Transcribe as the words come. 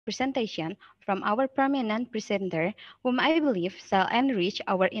presentation from our prominent presenter, whom I believe shall enrich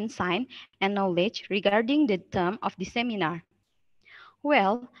our insight and knowledge regarding the theme of the seminar.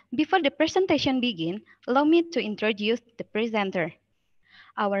 Well, before the presentation begins, allow me to introduce the presenter.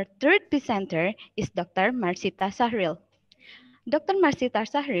 Our third presenter is Dr. Marsita Sahril. Dr. Marsita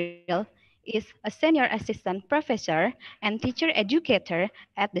Sahril is a senior assistant professor and teacher educator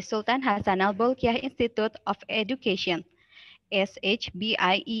at the Sultan Hassan Al Bolkiah Institute of Education,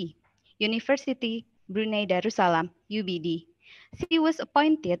 SHBIE, University Brunei Darussalam, UBD. She was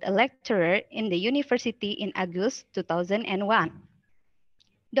appointed a lecturer in the university in August 2001.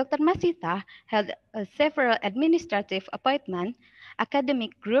 Dr. Masita held several administrative appointments,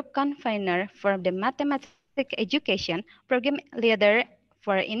 academic group convener for the mathematics education, program leader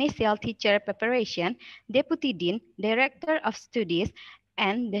for initial teacher preparation, deputy dean, director of studies,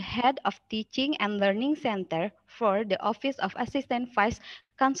 and the head of teaching and learning center for the Office of Assistant Vice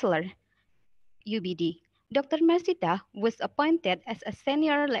Chancellor, UBD. Dr. Masita was appointed as a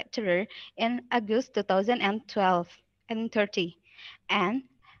senior lecturer in August 2012 and 30 and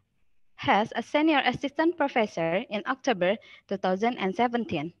has a senior assistant professor in October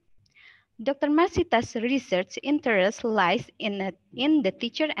 2017. Dr. Masita's research interest lies in the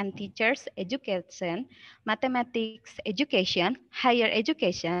teacher and teachers education, mathematics education, higher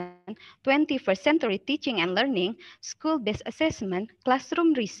education, 21st century teaching and learning, school-based assessment,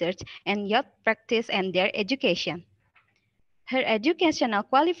 classroom research, and youth practice and their education. Her educational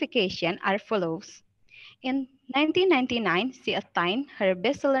qualifications are follows. In 1999, she attained her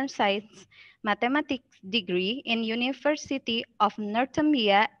Bachelor Science Mathematics degree in University of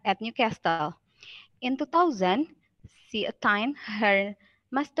Northumbria at Newcastle. In 2000, she attained her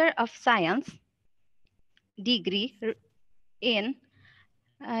Master of Science degree in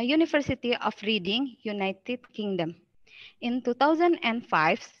University of Reading, United Kingdom. In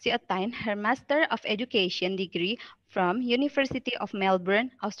 2005, she attained her Master of Education degree from University of Melbourne,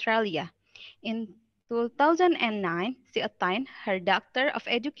 Australia. In 2009, she attained her Doctor of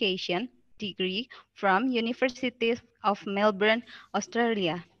Education degree from University of Melbourne,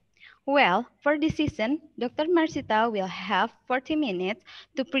 Australia. Well, for this season, Dr. Marcita will have 40 minutes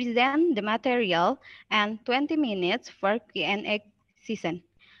to present the material and 20 minutes for Q&A season.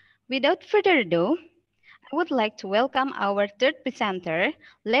 Without further ado, I would like to welcome our third presenter.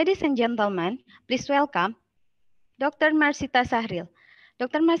 Ladies and gentlemen, please welcome Dr. Marcita Sahril.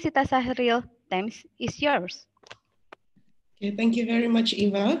 Dr. Marcita Sahril, time is yours. Okay, thank you very much,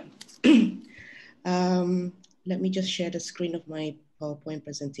 Eva. Let me just share the screen of my PowerPoint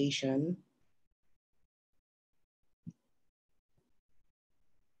presentation.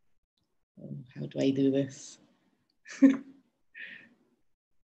 Oh, how do I do this? Are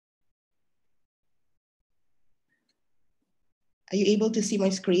you able to see my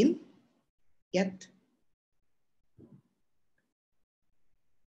screen yet?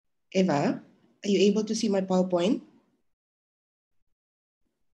 Eva, are you able to see my PowerPoint?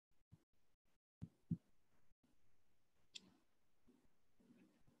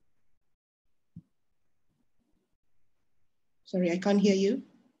 Sorry, I can't hear you.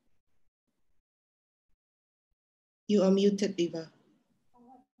 You are muted, Eva.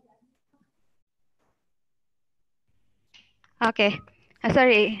 Okay,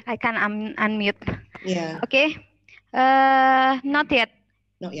 sorry, I can unmute. Yeah. Okay, not yet.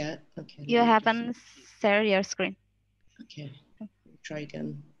 Not yet. Okay. You haven't shared your screen. Okay, try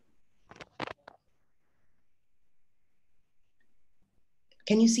again.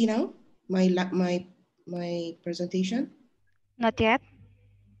 Can you see now my presentation? Not yet.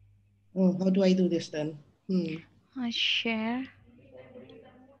 Oh, how do I do this then? I share.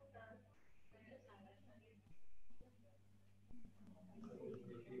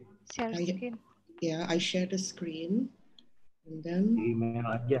 Share screen. Yeah, I share the screen and then email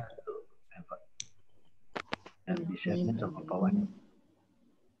aja tuh, dan di-share-nya sama kawan.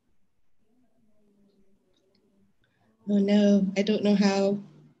 Oh no, I don't know how.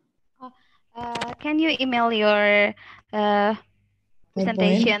 Can you email your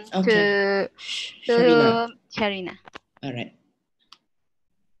presentation okay. to Sharina? All right.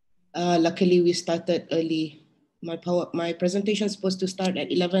 Luckily, we started early. My presentation is supposed to start at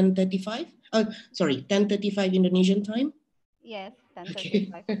 11:35. Oh, sorry, 10:35 Indonesian time. Yes, 10:35.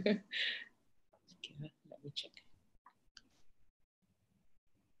 Okay. Okay, let me check.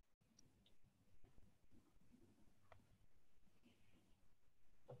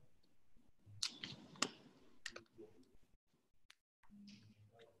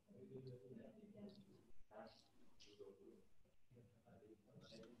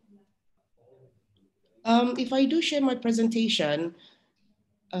 If I do share my presentation,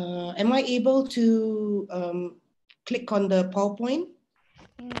 Am I able to click on the PowerPoint?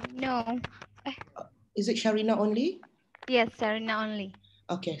 No. Is it Sharina only? Yes, Sarina only.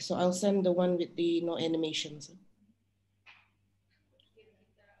 Okay, so I'll send the one with the no animations.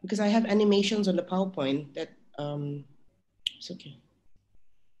 Because I have animations on the PowerPoint that, it's okay.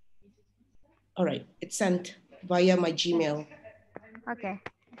 All right, it's sent via my Gmail. Okay.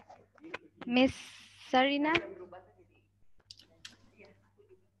 Miss Sarina?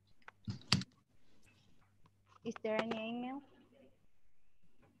 Is there any email?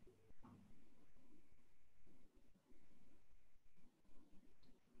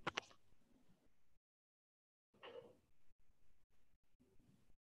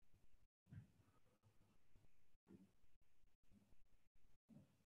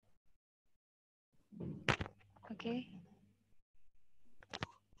 Okay.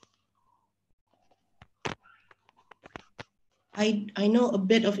 I know a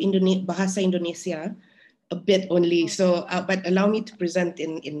bit of Bahasa Indonesia, a bit only. So, but allow me to present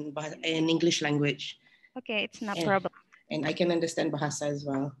in English language. Okay, it's no problem. And I can understand Bahasa as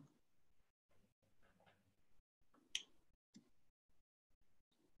well.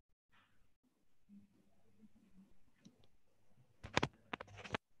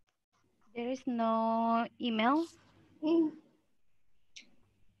 There is no email.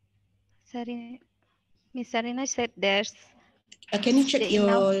 Sarina, Miss Sarina said there's. Can you check the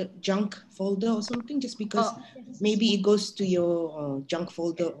email. your junk folder or something? Just because maybe it goes to your junk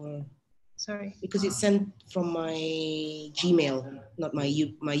folder, or Sorry. because it's sent from my Gmail, not my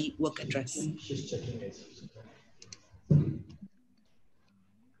work address.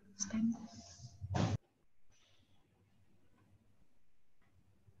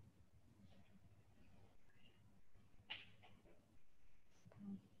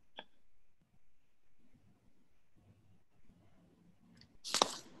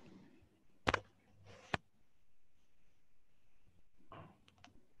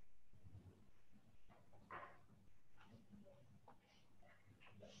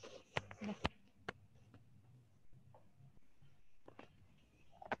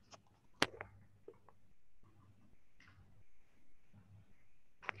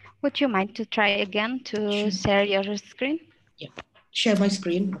 Would you mind to try again to share your screen? Yeah, share my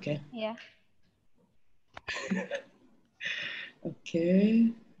screen. Okay. Yeah.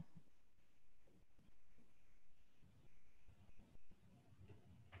 Okay.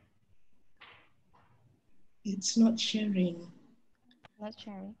 It's not sharing. Not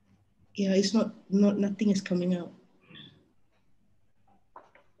sharing. Yeah, it's nothing is coming out.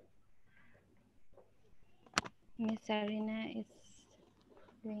 Miss Sarina is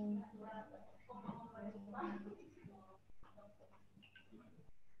doing.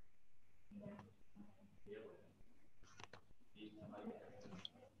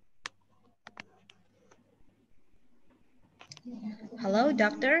 Hello,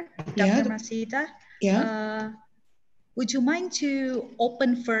 Doctor. Yeah. Dr. Masita. Yeah. Would you mind to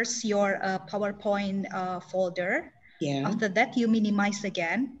open first your PowerPoint folder? Yeah. After that, you minimize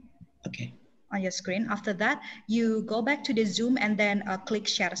again. Okay. On your screen. After that, you go back to the Zoom and then click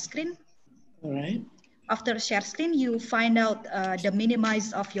share screen. All right. After share screen, you find out the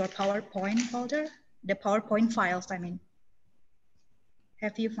minimize of your PowerPoint folder, the PowerPoint files, I mean.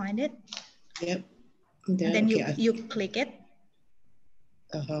 Have you find it? Yep. And then okay, you click it.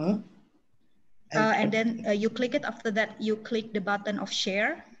 Uh-huh. And then you click it. After that, you click the button of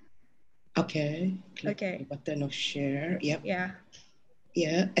share. Okay. Click the button of share. Yep. Yeah.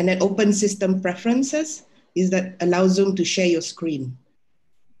 Yeah. And then open system preferences. Is that allow Zoom to share your screen?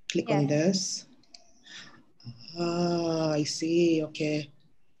 Click on this. Ah, I see. Okay.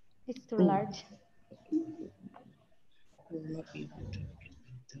 It's too large. Will not be able to get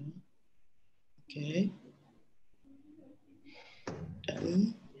enter. Okay.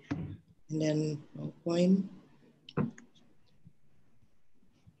 Done. And then PowerPoint.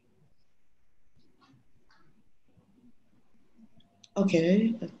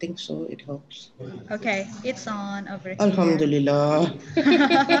 Okay, I think so. It helps. Okay, it's on over here. Alhamdulillah.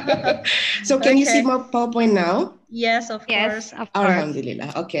 So can you see my PowerPoint now? Yes, of Yes, course. of course.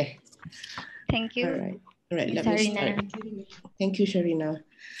 Alhamdulillah. Okay. Thank you. All right. All right. Miss Let me Sarina. start. Thank you, Sharina.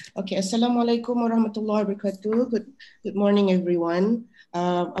 Okay. Assalamualaikum warahmatullahi wabarakatuh. Good morning, everyone.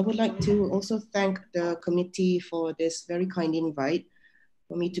 I would like to also thank the committee for this very kind invite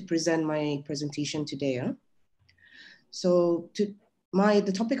for me to present my presentation today. So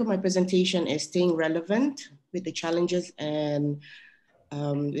the topic of my presentation is staying relevant with the challenges and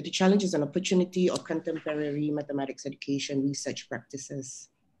opportunity of contemporary mathematics education research practices.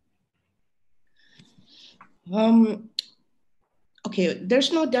 Okay,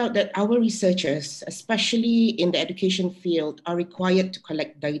 there's no doubt that our researchers, especially in the education field, are required to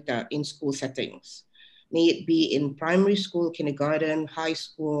collect data in school settings, may it be in primary school, kindergarten, high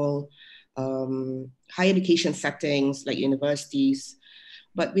school, higher education settings like universities.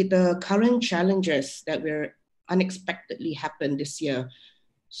 But with the current challenges that were unexpectedly happened this year,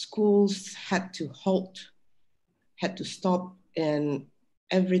 schools had to halt, had to stop, and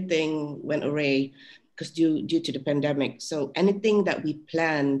everything went awry because due to the pandemic. So anything that we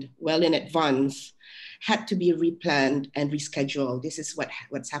planned well in advance had to be replanned and rescheduled. This is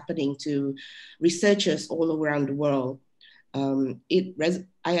what's happening to researchers all around the world. And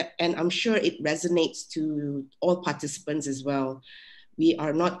I'm sure it resonates to all participants as well. We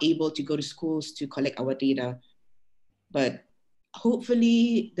are not able to go to schools to collect our data, but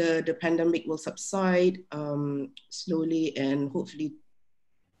hopefully the pandemic will subside slowly and hopefully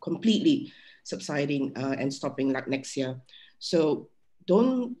completely subsiding and stopping like next year. So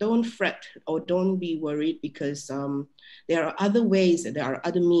don't fret or don't be worried because there are other ways, there are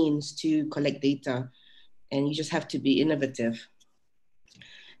other means to collect data, and you just have to be innovative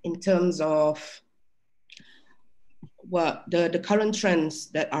in terms of what the current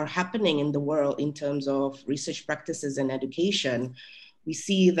trends that are happening in the world in terms of research practices and education. We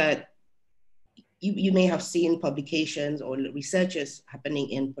see that you may have seen publications or researches happening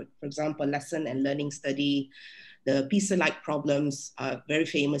in, for example, lesson and learning study. The PISA-like problems are very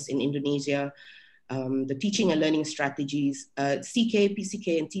famous in Indonesia. The teaching and learning strategies, CK,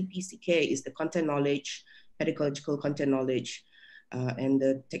 PCK, and TPCK is the content knowledge, pedagogical content knowledge, and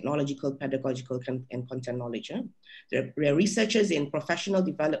the technological, pedagogical, and content knowledge. There are researchers in professional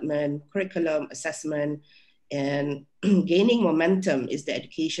development, curriculum, assessment, and gaining momentum is the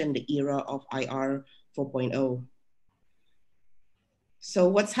education, the era of IR 4.0. So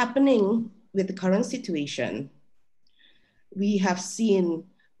what's happening with the current situation? We have seen,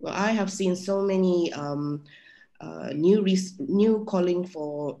 well, I have seen so many new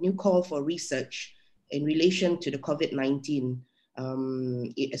call for research in relation to the COVID-19,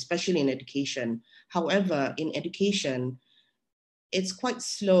 especially in education. However, in education, it's quite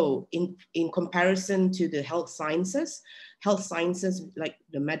slow in comparison to the health sciences. Health sciences like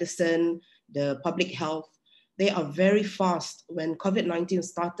the medicine, the public health, they are very fast. When COVID-19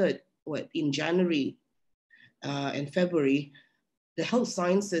 started in January and February, the health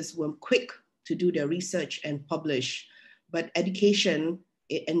sciences were quick to do their research and publish, but education,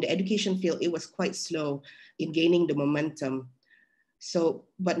 in the education field, it was quite slow in gaining the momentum. So,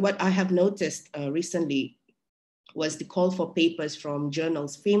 but what I have noticed recently was the call for papers from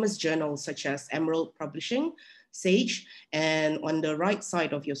journals, famous journals such as Emerald Publishing, Sage, and on the right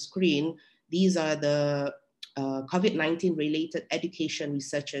side of your screen, these are the COVID-19 related education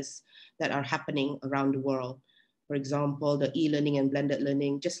researches that are happening around the world. For example, the e-learning and blended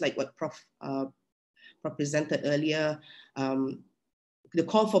learning, just like what Prof presented earlier, the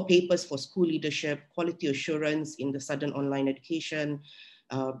call for papers for school leadership, quality assurance in the Southern online education,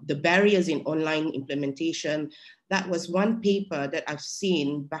 the barriers in online implementation. That was one paper that I've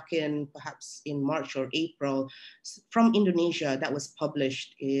seen back in perhaps in March or April from Indonesia that was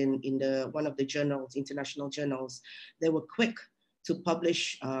published in one of the journals, international journals. They were quick to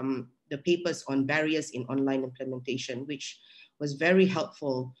publish the papers on barriers in online implementation, which was very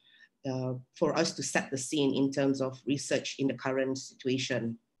helpful for us to set the scene in terms of research in the current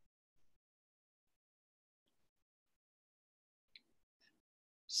situation.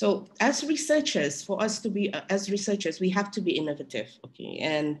 So as researchers, for us to be, as researchers, we have to be innovative, okay,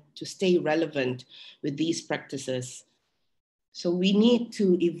 and to stay relevant with these practices. So we need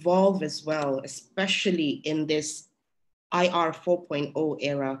to evolve as well, especially in this IR 4.0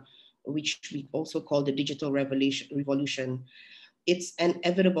 era, which we also call the digital revolution. It's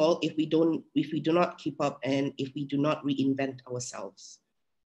inevitable if we do not keep up and if we do not reinvent ourselves.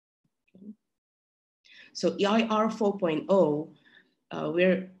 So IR 4.0,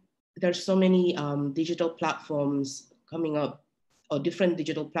 where there's so many digital platforms coming up, or different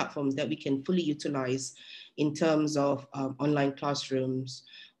digital platforms that we can fully utilize in terms of online classrooms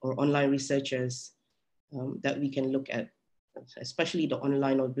or online researchers that we can look at, especially the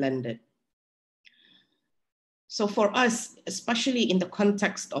online or blended. So for us, especially in the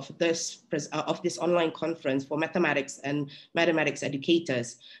context of this online conference for mathematics and mathematics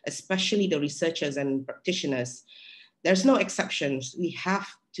educators, especially the researchers and practitioners, there's no exceptions. We have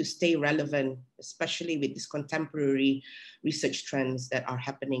to stay relevant, especially with these contemporary research trends that are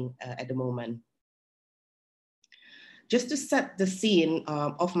happening at the moment. Just to set the scene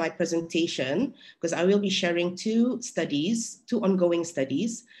of my presentation, because I will be sharing two ongoing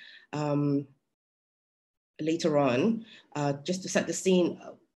studies. later on. Just to set the scene,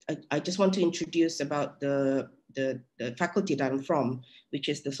 I just want to introduce about the faculty that I'm from, which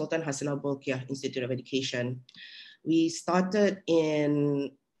is the Sultan Hassanal Bolkiah Institute of Education. We started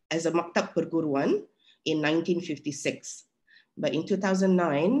as a Maktab Perguruan in 1956. But in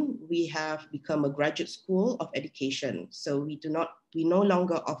 2009, we have become a graduate school of education. So we no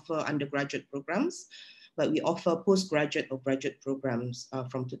longer offer undergraduate programs, but we offer postgraduate or graduate programs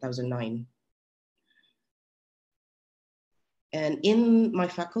from 2009. And in my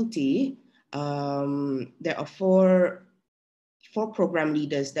faculty, there are four program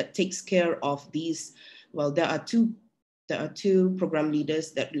leaders that takes care of these. Well, there are two program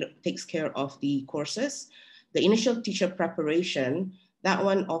leaders that takes care of the courses. The initial teacher preparation, that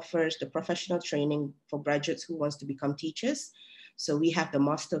one offers the professional training for graduates who wants to become teachers. So we have the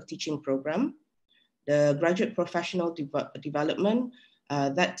Master of Teaching program. The graduate professional development,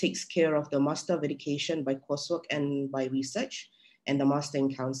 that takes care of the Master of Education by coursework and by research, and the Master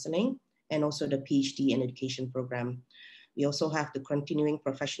in Counseling, and also the PhD in Education program. We also have the continuing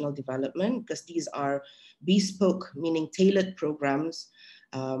professional development, because these are bespoke, meaning tailored programs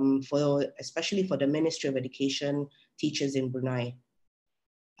especially for the Ministry of Education teachers in Brunei.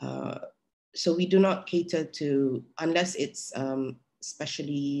 So we do not cater to, unless it's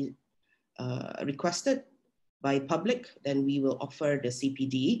specially requested by public, then we will offer the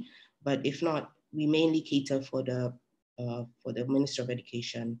CPD. But if not, we mainly cater for the Ministry of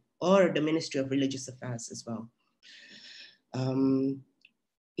Education or the Ministry of Religious Affairs as well.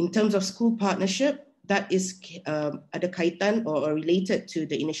 In terms of school partnership, that is ada kaitan or related to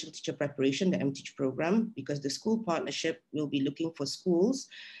the initial teacher preparation, the MTeach program, because the school partnership will be looking for schools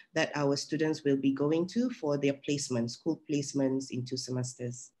that our students will be going to for their placements, school placements in 2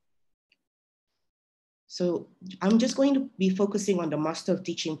 semesters. So I'm just going to be focusing on the Master of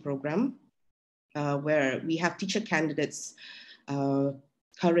Teaching program, where we have teacher candidates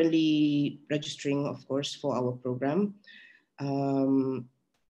currently registering, of course, for our program.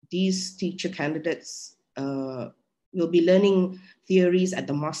 These teacher candidates will be learning theories at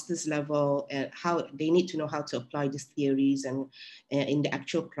the master's level, and how they need to know how to apply these theories and in the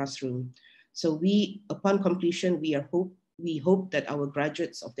actual classroom. So upon completion, we hope that our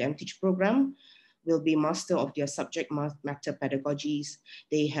graduates of the MTeach program will be master of their subject matter pedagogies.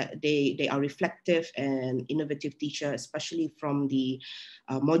 They are reflective and innovative teacher, especially from the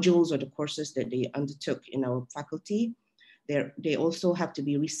modules or the courses that they undertook in our faculty. They also have to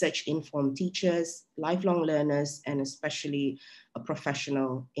be research-informed teachers, lifelong learners, and especially a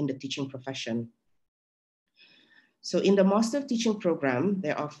professional in the teaching profession. So in the Master of Teaching program,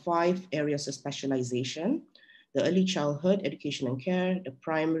 there are 5 areas of specialization: the early childhood education and care, the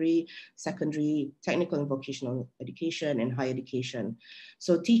primary, secondary, technical and vocational education, and higher education.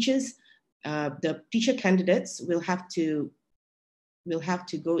 So teachers, the teacher candidates will have to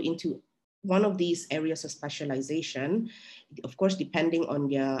go into one of these areas of specialization, of course, depending on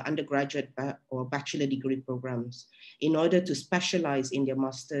their undergraduate or bachelor degree programs, in order to specialize in their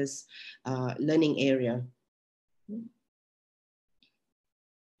master's learning area.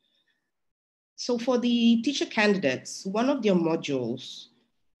 So for the teacher candidates, one of their modules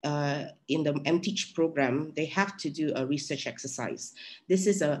in the MTeach program, they have to do a research exercise. This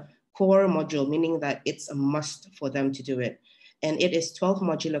is a core module, meaning that it's a must for them to do it. And it is 12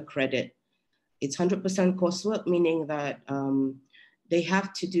 modular credit. It's 100% coursework, meaning that they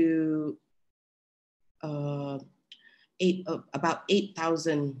have to do about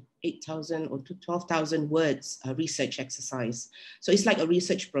 8,000 or 12,000 words research exercise. So it's like a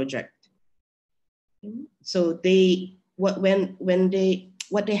research project. So what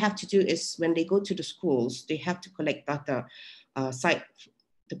they have to do is, when they go to the schools, they have to collect data,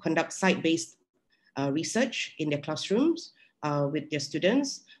 to conduct site-based research in their classrooms with their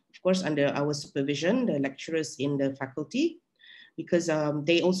students, of course, under our supervision, the lecturers in the faculty, because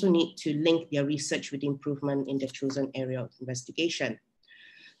they also need to link their research with improvement in their chosen area of investigation.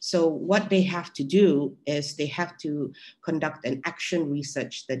 So what they have to do is they have to conduct an action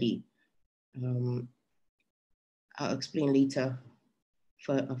research study. I'll explain later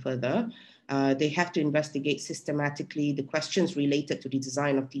further. They have to investigate systematically the questions related to the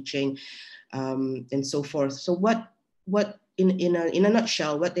design of teaching and so forth. So in a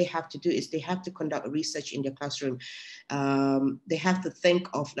nutshell, what they have to do is they have to conduct research in their classroom. They have to think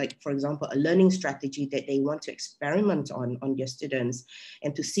of, like, for example, a learning strategy that they want to experiment on their students,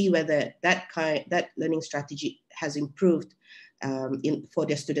 and to see whether that learning strategy has improved for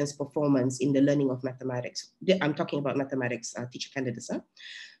their students' performance in the learning of mathematics. I'm talking about mathematics teacher candidates.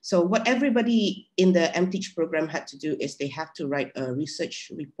 So what everybody in the MTeach program had to do is they have to write a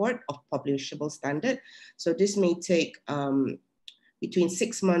research report of publishable standard. So this may take between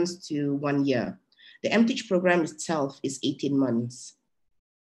 6 months to 1 year. The MTeach program itself is 18 months.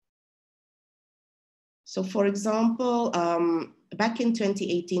 So for example, back in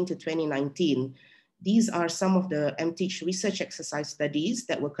 2018 to 2019, these are some of the MTeach research exercise studies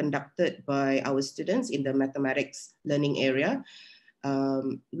that were conducted by our students in the mathematics learning area.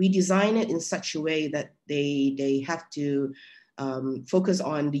 We design it in such a way that they have to focus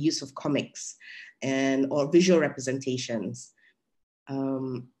on the use of comics or visual representations.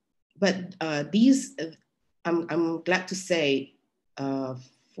 But these, I'm glad to say,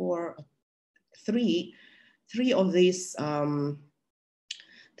 for three of these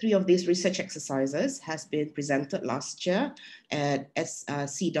research exercises has been presented last year at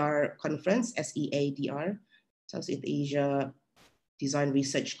CEDAR conference, SEADR, Southeast Asia Design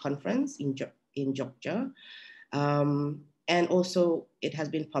Research Conference in Jogja. And also it has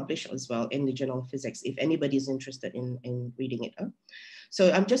been published as well in the Journal of Physics, if anybody is interested in reading it.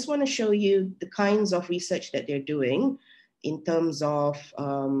 So I just want to show you the kinds of research that they're doing in terms of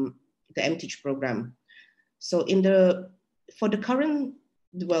the MTeach program. So for the current,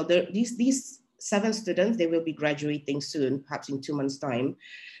 well, these 7 students, they will be graduating soon, perhaps in 2 months' time.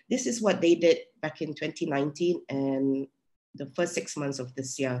 This is what they did back in 2019 and the first 6 months of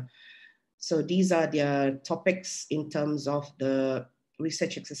this year. So these are their topics in terms of the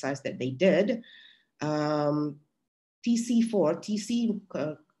research exercise that they did. TC4, TC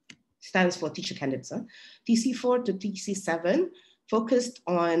stands for teacher candidates. TC4 to TC7 focused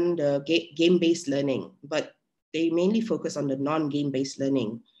on the game-based learning, but they mainly focus on the non-game-based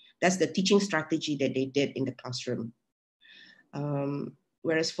learning. That's the teaching strategy that they did in the classroom.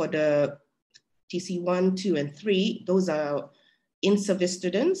 Whereas for the TC1, 2, and 3, those are in-service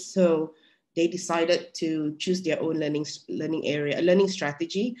students. So they decided to choose their own learning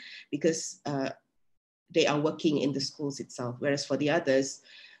strategy because they are working in the schools itself. Whereas for the others,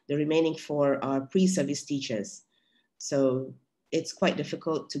 the remaining 4 are pre-service teachers. So it's quite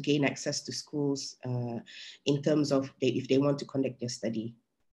difficult to gain access to schools in terms of if they want to conduct their study.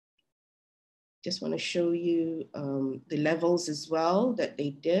 Just want to show you the levels as well that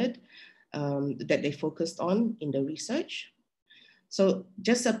they did, that they focused on in the research. So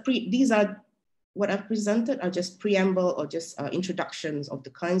just these are what I've presented are just preamble or just introductions of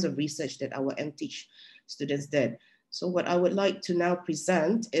the kinds of research that our MTeach students did. So what I would like to now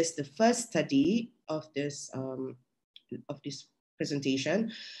present is the first study of this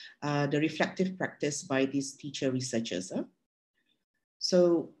presentation, the reflective practice by these teacher researchers.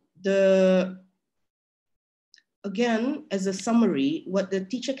 So again, as a summary, what the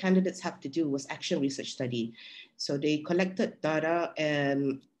teacher candidates have to do was action research study. So they collected data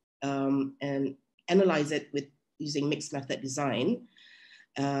and analyze it using mixed method design.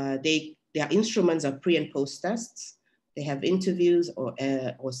 Their instruments are pre and post tests. They have interviews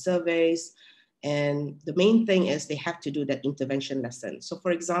or surveys. And the main thing is they have to do that intervention lesson. So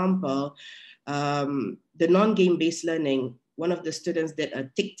for example, the non-game based learning, one of the students did a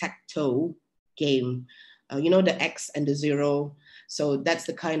tic-tac-toe game. You know, the X and the 0. So that's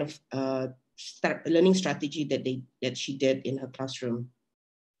the kind of learning strategy that she did in her classroom.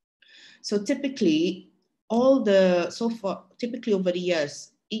 So typically, typically over the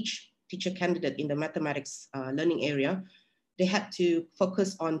years, each teacher candidate in the mathematics learning area, they had to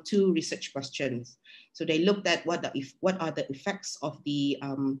focus on 2 research questions. So they looked at what are the effects of the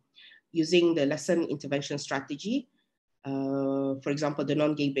using the lesson intervention strategy. For example, the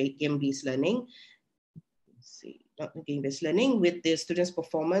non-game-based learning. Game-based learning with the students'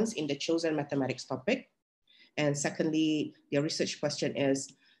 performance in the chosen mathematics topic. And secondly, their research question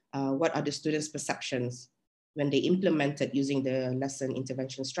is, what are the students' perceptions when they implemented using the lesson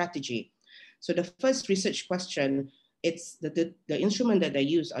intervention strategy? So the first research question, it's the instrument that they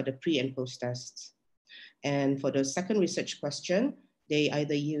use are the pre and post tests. And for the second research question, they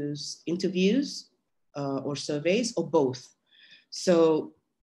either use interviews or surveys or both. So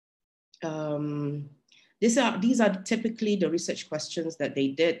these are typically the research questions that they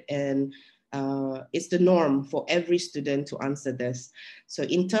did, and it's the norm for every student to answer this. So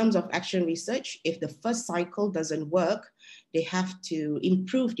in terms of action research, if the first cycle doesn't work, they have to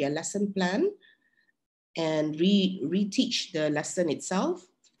improve their lesson plan and reteach the lesson itself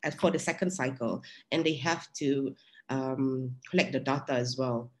for the second cycle. And they have to collect the data as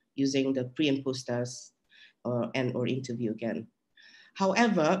well using the pre and post test or interview again.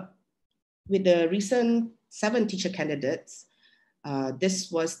 However, with the recent 7 teacher candidates,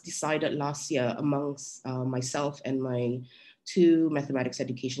 This was decided last year amongst myself and my 2 mathematics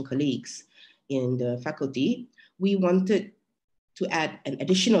education colleagues in the faculty. We wanted to add an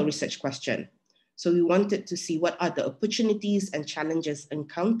additional research question. So we wanted to see what are the opportunities and challenges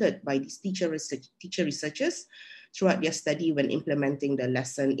encountered by these teacher researchers throughout their study when implementing the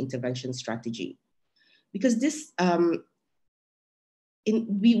lesson intervention strategy. Because this, what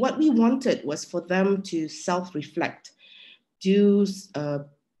we wanted was for them to self-reflect, do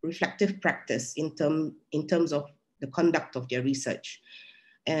reflective practice in terms of the conduct of their research.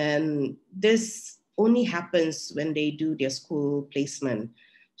 And this only happens when they do their school placement.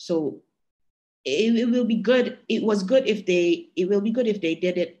 So it will be good. It will be good if they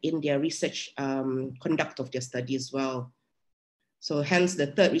did it in their research conduct of their study as well. So hence the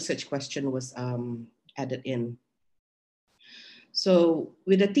 3rd research question was added in. So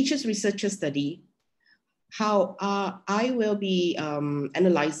with the teacher's researcher study, how I will be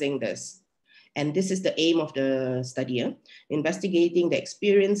analyzing this. And this is the aim of the study, investigating the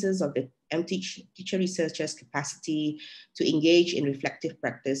experiences of the teacher researchers' capacity to engage in reflective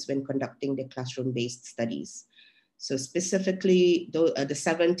practice when conducting their classroom-based studies. So specifically, the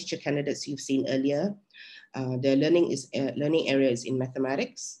 7 teacher candidates you've seen earlier, their learning area is in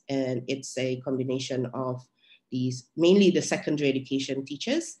mathematics, and it's a combination of these, mainly the secondary education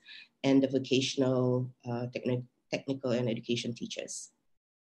teachers and the vocational, technical and education teachers.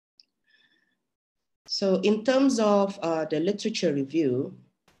 So in terms of the literature review,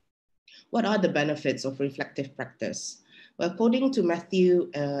 what are the benefits of reflective practice? Well, according to Matthew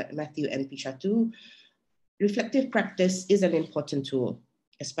and Pichatu, reflective practice is an important tool,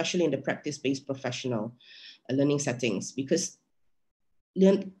 especially in the practice-based professional learning settings, because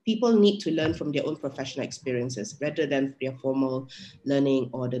people need to learn from their own professional experiences rather than their formal learning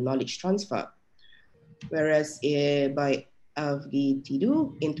or the knowledge transfer. Whereas by Avgi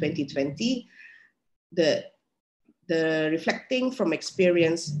Tidu in 2020, the reflecting from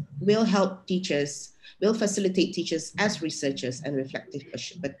experience will facilitate teachers as researchers and reflective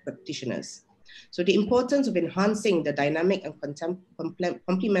practitioners. So the importance of enhancing the dynamic and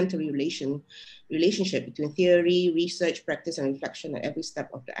complementary relationship between theory, research, practice, and reflection at every step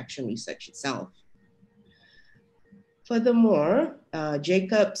of the action research itself. Furthermore,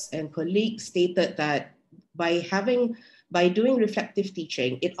 Jacobs and colleagues stated that by doing reflective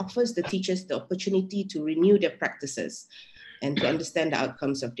teaching, it offers the teachers the opportunity to renew their practices and to understand the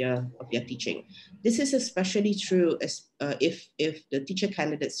outcomes of their teaching. This is especially true if the teacher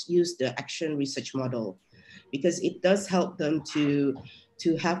candidates use the action research model, because it does help them to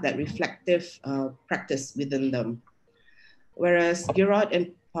have that reflective practice within them. Whereas Giraud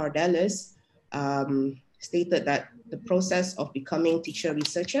and Pardalis stated that the process of becoming teacher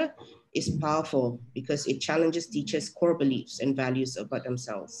researcher is powerful because it challenges teachers' core beliefs and values about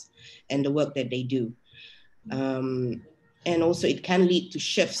themselves and the work that they do. And also it can lead to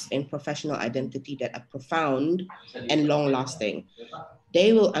shifts in professional identity that are profound and long-lasting.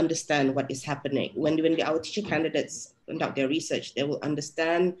 They will understand what is happening. When our teacher candidates conduct their research, they will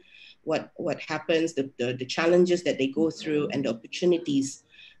understand what happens, the challenges that they go through and the opportunities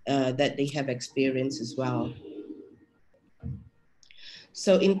that they have experienced as well.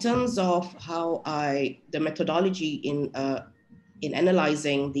 So in terms of how the methodology in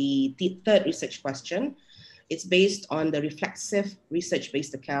analyzing the 3rd research question, it's based on the reflexive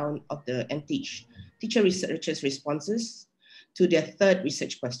research-based account of the teacher researchers' responses to their 3rd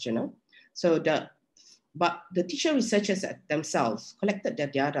research question. But the teacher researchers themselves collected their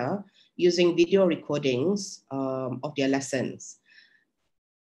data using video recordings of their lessons.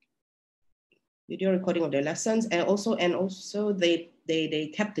 Video recording of their lessons, and also they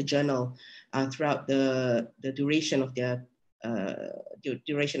kept the journal throughout the duration of their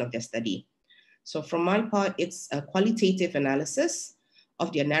study. So from my part, it's a qualitative analysis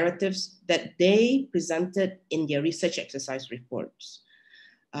of their narratives that they presented in their research exercise reports.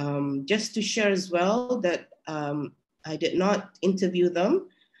 Just to share as well that I did not interview them.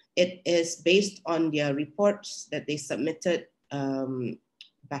 It is based on their reports that they submitted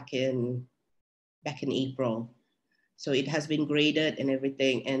back in April. So it has been graded and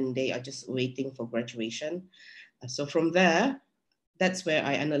everything, and they are just waiting for graduation. So from there, that's where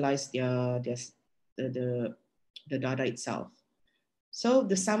I analyzed the data itself. So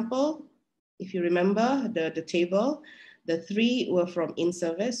the sample, if you remember the table, the 3 were from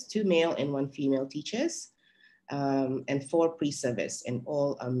in-service, 2 male and 1 female teachers, and 4 pre-service, and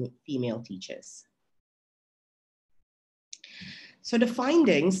all female teachers. So the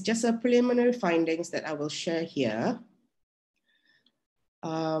findings, just a preliminary findings that I will share here.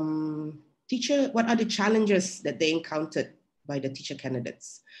 What are the challenges that they encountered by the teacher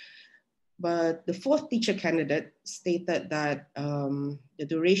candidates. But the fourth teacher candidate stated that the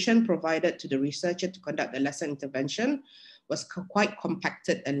duration provided to the researcher to conduct the lesson intervention was quite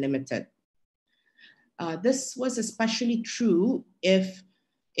compacted and limited. This was especially true if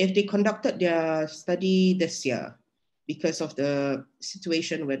they conducted their study this year, because of the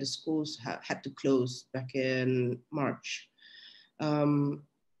situation where the schools had to close back in March.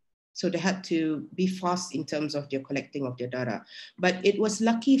 So they had to be fast in terms of their collecting of their data. But it was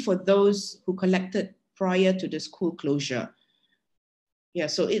lucky for those who collected prior to the school closure. Yeah,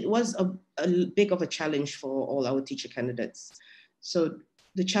 so it was a big of a challenge for all our teacher candidates. So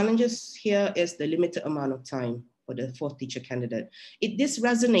the challenges here is the limited amount of time for the fourth teacher candidate. This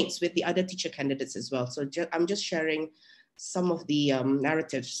resonates with the other teacher candidates as well. So I'm just sharing some of the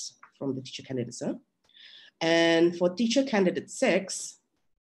narratives from the teacher candidates. And for teacher candidate 6,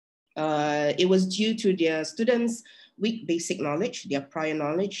 it was due to their students' weak basic knowledge, their prior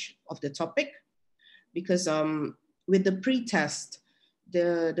knowledge of the topic, because with the pretest,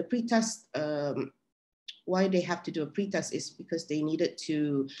 the pretest, why they have to do a pretest is because they needed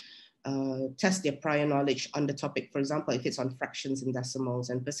to test their prior knowledge on the topic. For example, if it's on fractions and decimals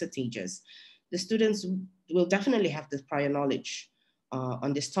and percentages, the students will definitely have the prior knowledge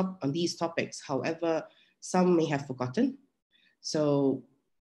on these topics. However, some may have forgotten. So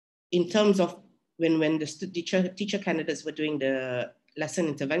in terms of when the teacher candidates were doing the lesson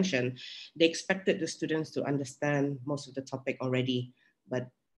intervention, they expected the students to understand most of the topic already, but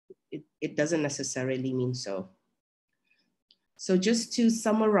it doesn't necessarily mean so. So just to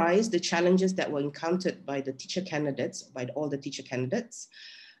summarize the challenges that were encountered by the teacher candidates, by all the teacher candidates,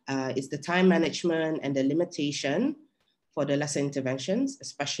 is the time management and the limitation for the lesson interventions,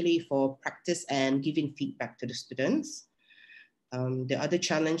 especially for practice and giving feedback to the students. The other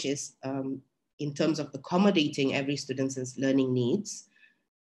challenge is in terms of accommodating every student's learning needs.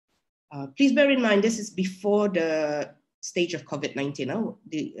 Please bear in mind, this is before the stage of COVID-19,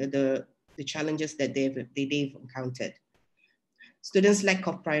 the challenges that they've encountered. Students' lack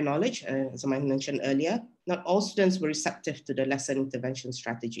of prior knowledge, as I mentioned earlier, not all students were receptive to the lesson intervention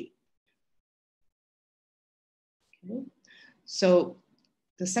strategy. Okay. So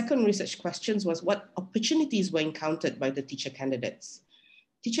the second research questions was what opportunities were encountered by the teacher candidates.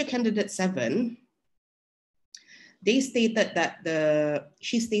 Teacher candidate 7, she stated that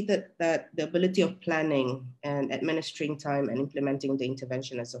the ability of planning and administering time and implementing the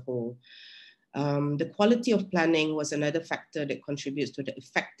intervention as a whole. The quality of planning was another factor that contributes to the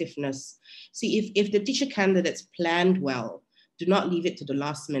effectiveness. See, if the teacher candidates planned well, do not leave it to the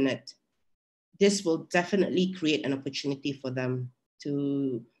last minute, this will definitely create an opportunity for them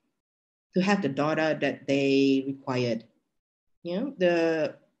to have the data that they required. Yeah,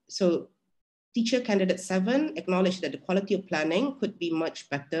 so teacher candidate 7 acknowledged that the quality of planning could be much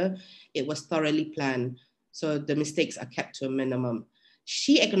better. It was thoroughly planned, so the mistakes are kept to a minimum.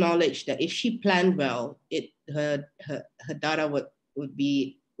 She acknowledged that if she planned well, her data would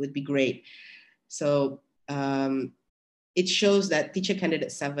be great. So it shows that teacher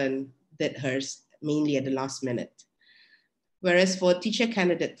candidate 7 did hers mainly at the last minute. Whereas for teacher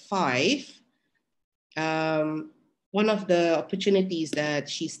candidate 5, one of the opportunities that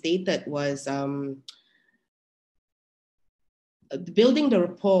she stated was building the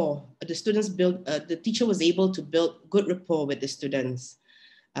rapport. The teacher was able to build good rapport with the students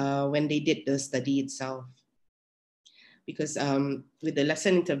when they did the study itself. Because with the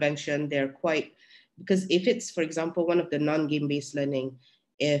lesson intervention, because if it's, for example, one of the non-game based learning,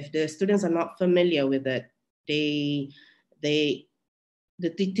 if the students are not familiar with it, the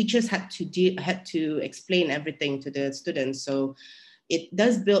teachers had to explain everything to the students. So it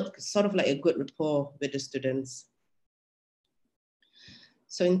does build sort of like a good rapport with the students.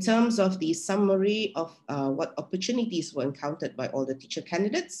 So in terms of the summary of what opportunities were encountered by all the teacher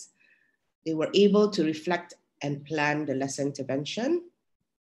candidates, they were able to reflect and plan the lesson intervention.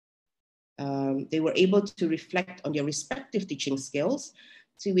 They were able to reflect on their respective teaching skills,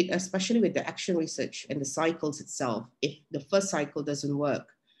 especially with the action research and the cycles itself. If the first cycle doesn't work,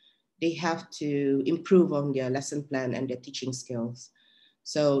 they have to improve on their lesson plan and their teaching skills.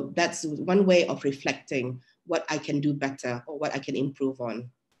 So that's one way of reflecting what I can do better or what I can improve on.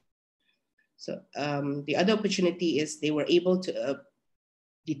 So the other opportunity is they were able to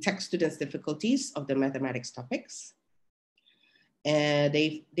detect students' difficulties of the mathematics topics.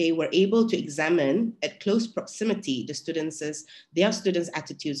 They were able to examine at close proximity their students'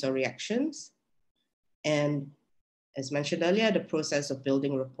 attitudes or reactions. And as mentioned earlier, the process of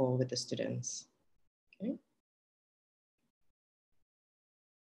building rapport with the students. Okay.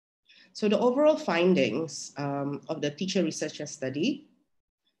 So the overall findings of the teacher researcher study,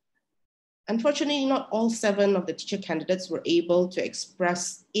 unfortunately, not all 7 of the teacher candidates were able to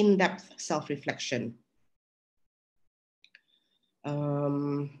express in-depth self-reflection.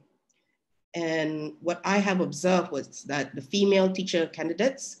 And what I have observed was that the female teacher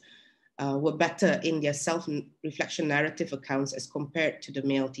candidates were better in their self-reflection narrative accounts as compared to the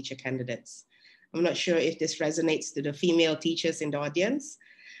male teacher candidates. I'm not sure if this resonates to the female teachers in the audience,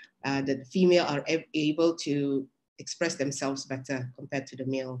 that the female are able to express themselves better compared to the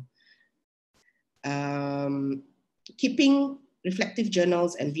male. Keeping reflective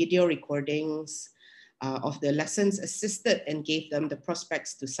journals and video recordings of the lessons assisted and gave them the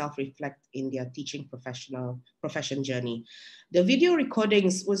prospects to self-reflect in their teaching profession journey. The video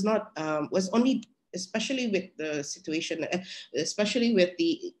recordings was not, was only, especially with the situation, especially with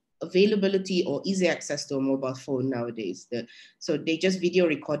the availability or easy access to a mobile phone nowadays. So they just video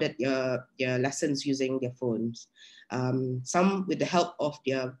recorded their lessons using their phones. Some with the help of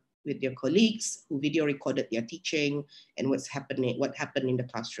with their colleagues who video recorded their teaching and what happened in the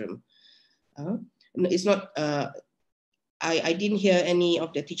classroom. It's not, I didn't hear any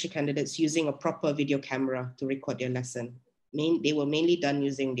of the teacher candidates using a proper video camera to record their lesson. They were mainly done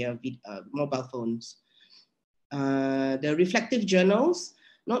using their mobile phones. The reflective journals,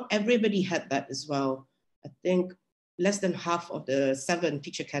 not everybody had that as well. I think less than half of the 7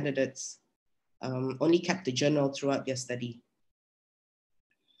 teacher candidates only kept the journal throughout their study.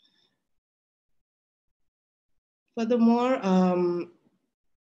 Furthermore,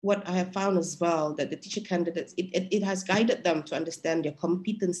 what I have found as well, that the teacher candidates, it has guided them to understand their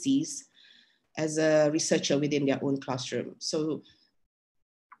competencies as a researcher within their own classroom. So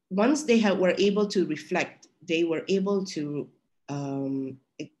once they were able to reflect, they were able to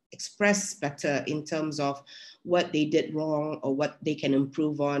express better in terms of what they did wrong or what they can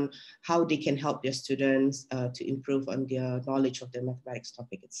improve on, how they can help their students to improve on their knowledge of the mathematics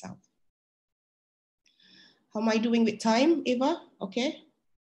topic itself. How am I doing with time, Eva? Okay.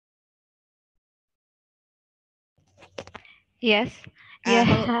 Yes, you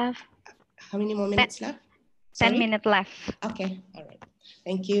have how many more minutes left? 10 minutes left. Okay, all right.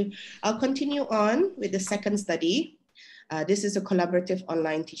 Thank you. I'll continue on with the second study. This is a collaborative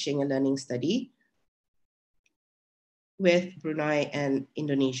online teaching and learning study with Brunei and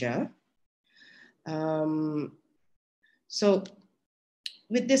Indonesia. So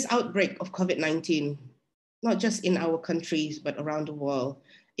with this outbreak of COVID-19, not just in our countries, but around the world,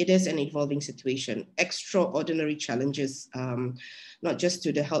 it is an evolving situation, extraordinary challenges, not just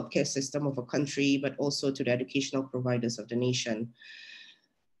to the healthcare system of a country, but also to the educational providers of the nation.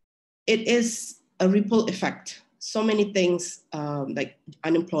 It is a ripple effect. So many things like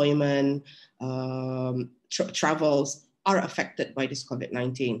unemployment, travels are affected by this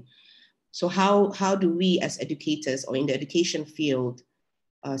COVID-19. So how do we as educators or in the education field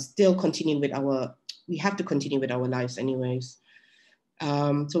still continue with we have to continue with our lives anyways.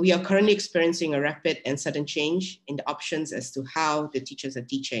 So we are currently experiencing a rapid and sudden change in the options as to how the teachers are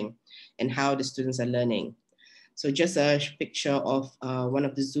teaching and how the students are learning. So just a picture of one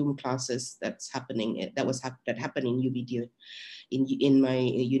of the Zoom classes that happened in UBD in my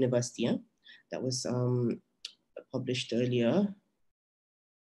university. Yeah? That was published earlier.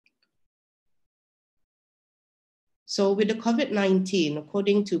 So with the COVID-19,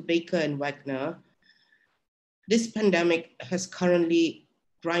 according to Baker and Wagner, this pandemic has currently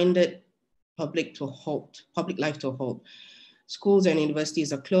grinded public life to a halt. Schools and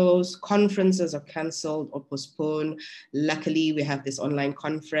universities are closed, conferences are canceled or postponed. Luckily, we have this online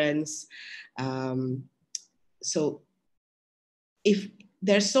conference. So if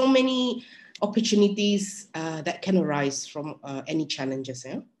there's so many opportunities that can arise from any challenges.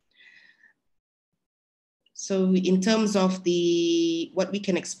 Yeah? So in terms of what we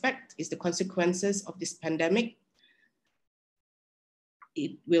can expect is the consequences of this pandemic,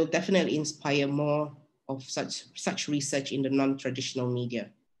 it will definitely inspire more of such research in the non-traditional media.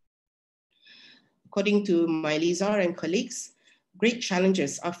 According to Mylizar and colleagues, great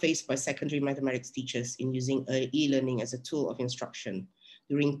challenges are faced by secondary mathematics teachers in using e-learning as a tool of instruction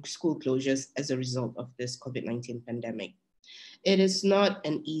during school closures as a result of this COVID-19 pandemic. It is not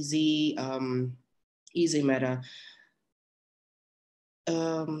an easy matter.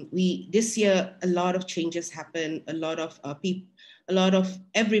 This year, a lot of changes happened.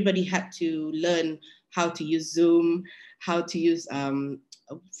 Everybody had to learn how to use Zoom, how to use, in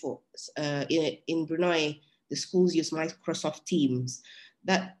Brunei, the schools use Microsoft Teams.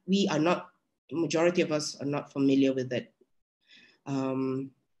 That the majority of us are not familiar with it.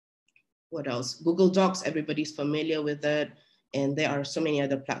 What else? Google Docs, everybody's familiar with it. And there are so many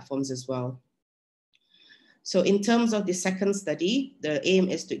other platforms as well. So in terms of the second study, the aim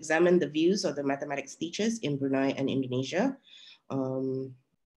is to examine the views of the mathematics teachers in Brunei and Indonesia on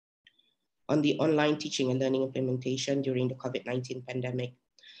the online teaching and learning implementation during the COVID-19 pandemic.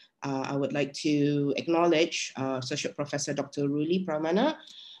 I would like to acknowledge Associate Professor Dr. Ruli Pramana,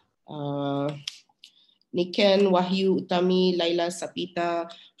 Niken, Wahyu Utami, Laila Sapita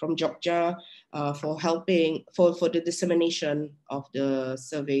from Jogja for helping for the dissemination of the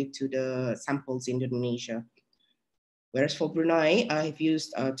survey to the samples in Indonesia. Whereas for Brunei, I've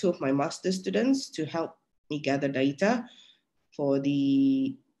used two of my master's students to help me gather data for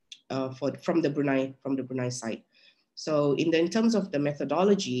the from the Brunei side. So in terms of the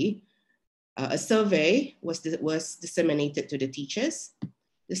methodology, a survey was disseminated to the teachers.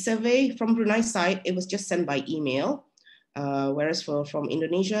 The survey from Brunei side, it was just sent by email, whereas from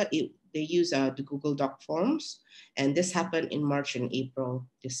Indonesia, they use the Google Doc forms, and this happened in March and April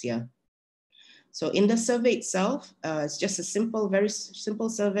this year. So in the survey itself, it's just a simple, very simple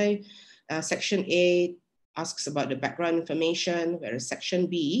survey. Section A asks about the background information, whereas Section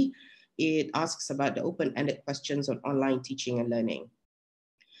B, it asks about the open-ended questions on online teaching and learning.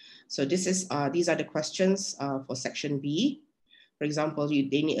 So these are the questions for Section B. For example,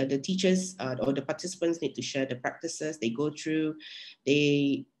 the teachers or the participants need to share the practices they go through.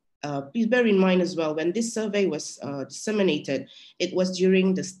 Please bear in mind as well, when this survey was disseminated, it was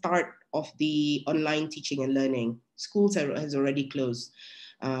during the start of the online teaching and learning. Schools has already closed.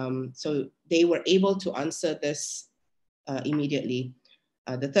 So they were able to answer this immediately.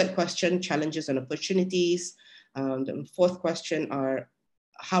 The third question, challenges and opportunities. The fourth question are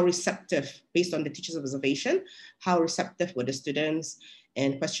how receptive, based on the teacher's observation, how receptive were the students?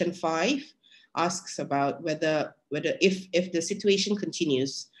 And question 5 asks about whether if the situation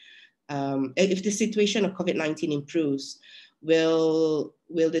continues, if the situation of COVID-19 improves, will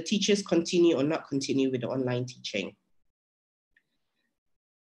the teachers continue or not continue with the online teaching?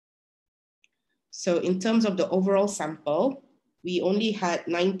 So in terms of the overall sample, we only had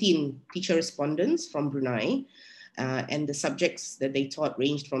 19 teacher respondents from Brunei, and the subjects that they taught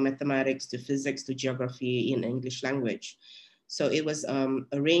ranged from mathematics to physics to geography in English language. So it was a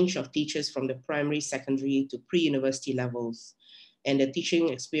range of teachers from the primary, secondary to pre-university levels. And the teaching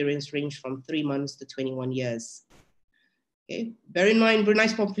experience ranged from 3 months to 21 years. Okay. Bear in mind,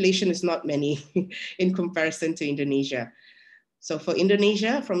 Brunei's population is not many in comparison to Indonesia. So for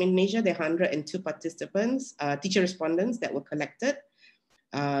Indonesia, from Indonesia, there are 102 participants, teacher respondents that were collected.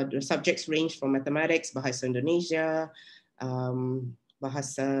 The subjects range from mathematics, Bahasa Indonesia,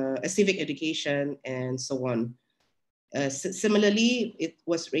 civic education, and so on. Similarly, it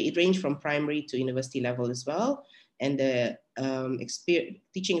ranged from primary to university level as well. And the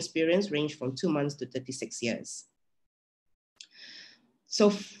teaching experience ranged from 2 months to 36 years.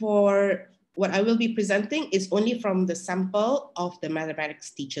 So for what I will be presenting is only from the sample of the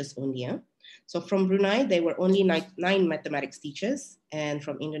mathematics teachers only. So from Brunei, there were only 9 mathematics teachers, and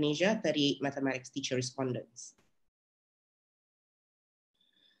from Indonesia, 38 mathematics teacher respondents.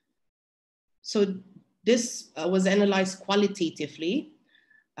 So this was analyzed qualitatively.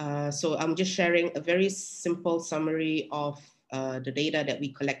 So I'm just sharing a very simple summary of the data that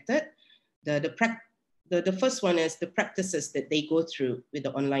we collected. The first one is the practices that they go through with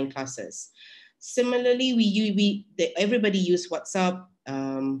the online classes. Similarly, everybody use WhatsApp,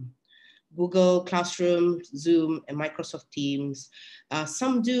 Google Classroom, Zoom, and Microsoft Teams.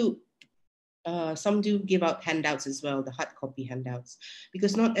 Some do give out handouts as well, the hard copy handouts,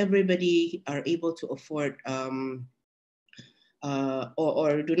 because not everybody are able to afford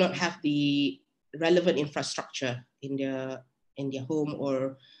or do not have the relevant infrastructure in their home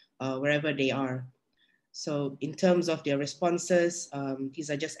or wherever they are. So in terms of their responses, these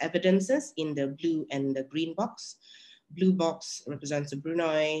are just evidences in the blue and the green box. Blue box represents the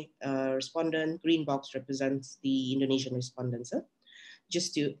Brunei respondent, green box represents the Indonesian respondents.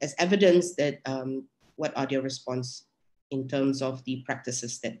 Just as evidence that what are their response in terms of the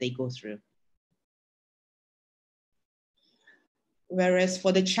practices that they go through. Whereas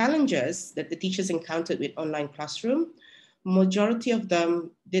for the challenges that the teachers encountered with online classroom, majority of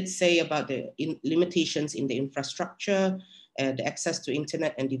them did say about the limitations in the infrastructure, the access to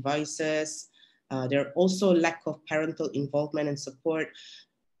internet and devices. There are also lack of parental involvement and support.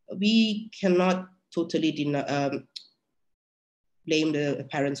 We cannot totally blame the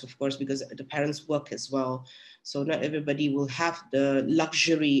parents, of course, because the parents work as well. So not everybody will have the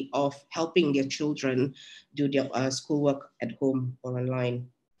luxury of helping their children do their schoolwork at home or online.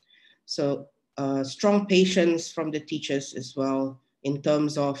 So strong patience from the teachers as well in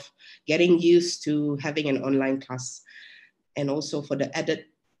terms of getting used to having an online class. and also for the added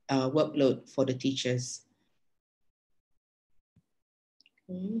workload for the teachers.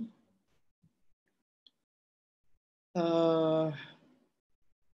 Okay.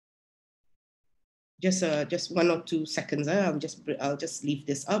 Just 1 or 2 seconds. I'll just leave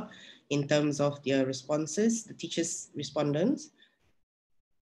this up in terms of their responses, the teachers' respondents.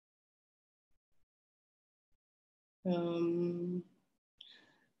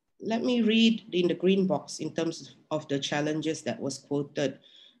 Let me read in the green box in terms of the challenges that was quoted,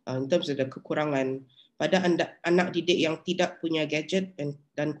 in terms of the kekurangan pada anak didik yang tidak punya gadget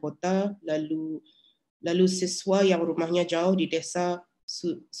dan kuota, lalu siswa yang rumahnya jauh di desa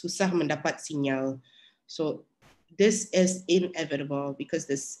susah mendapat sinyal. So this is inevitable because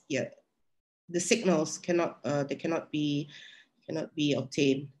the signals cannot be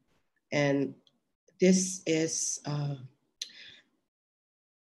obtained, and this is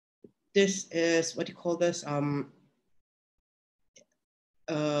what do you call this?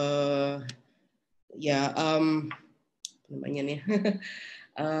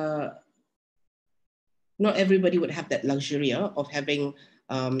 Not everybody would have that luxury of having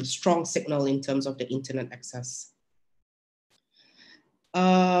strong signal in terms of the internet access.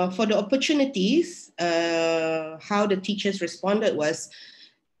 For the opportunities, how the teachers responded was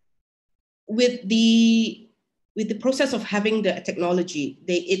with the process of having the technology,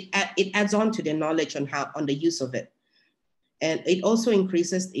 it adds on to their knowledge on the use of it. And it also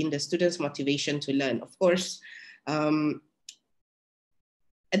increases in the students' motivation to learn. Of course, at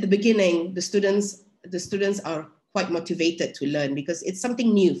the beginning, the students are quite motivated to learn because it's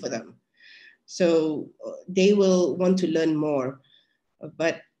something new for them. So they will want to learn more.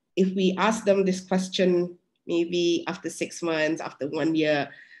 But if we ask them this question, maybe after 6 months, after 1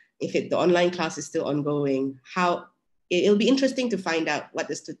 year, if the online class is still ongoing, it'll be interesting to find out what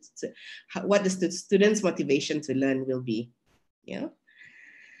the students' motivation to learn will be. Yeah.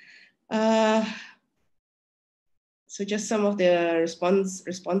 So just some of the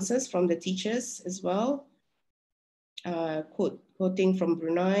responses from the teachers as well. Quoting from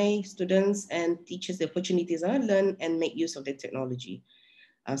Brunei, students and teachers, the opportunities are learn and make use of the technology.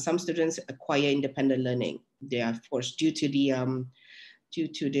 Some students acquire independent learning. They are, of course, due to the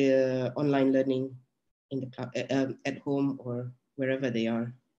online learning in the at home or wherever they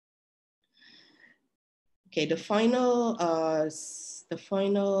are. Okay, the final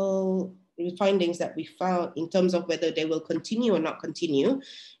findings that we found in terms of whether they will continue or not continue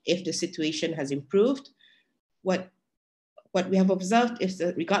if the situation has improved. What we have observed is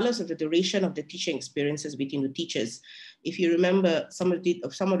that regardless of the duration of the teaching experiences between the teachers, if you remember, some of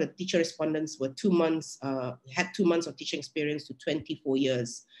the teacher respondents were 2 months, had 2 months of teaching experience to 24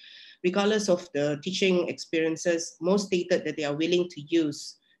 years. Regardless of the teaching experiences, most stated that they are willing to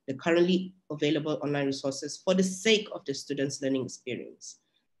use the currently available online resources for the sake of the students' learning experience.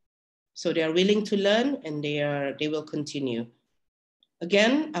 So they are willing to learn and they will continue.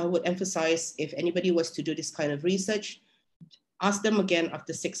 Again, I would emphasize, if anybody was to do this kind of research, ask them again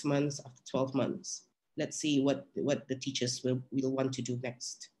after 6 months, after 12 months. Let's see what the teachers will want to do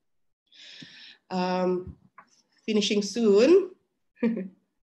next. Finishing soon.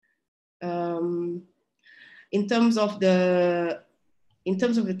 In terms of the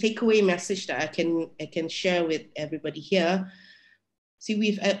takeaway message that I can share with everybody here,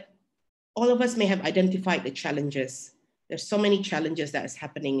 see, all of us may have identified the challenges. There's so many challenges that is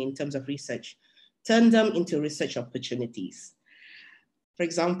happening in terms of research. Turn them into research opportunities. For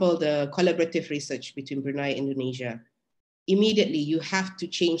example, the collaborative research between Brunei and Indonesia. Immediately, you have to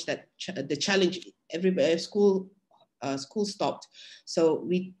change that. The challenge, everybody, school stopped. So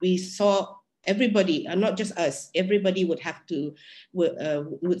we saw everybody, and not just us, everybody would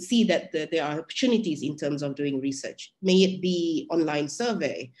see that there are opportunities in terms of doing research. May it be online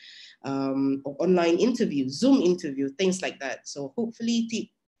survey, or online interview, Zoom interview, things like that. So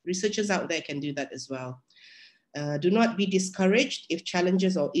hopefully researchers out there can do that as well. Do not be discouraged if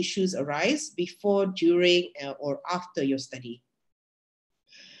challenges or issues arise before, during, or after your study.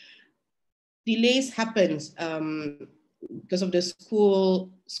 Delays happens because of the school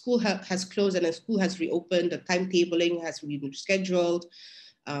has closed and the school has reopened, the timetabling has been scheduled.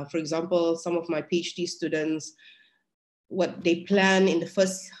 For example, some of my PhD students, what they plan in the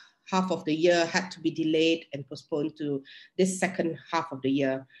first half of the year had to be delayed and postponed to this second half of the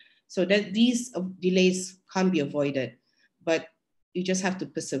year. So that these delays can't be avoided, but you just have to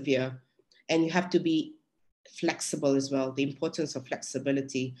persevere and you have to be flexible as well, the importance of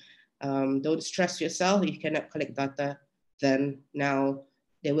flexibility. Don't stress yourself. If you cannot collect data, then now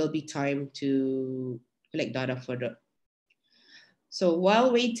there will be time to collect data further. So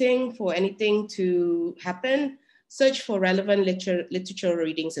while waiting for anything to happen, search for relevant literature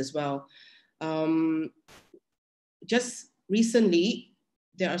readings as well. Just recently,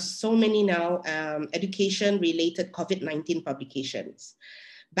 there are so many now education-related COVID-19 publications.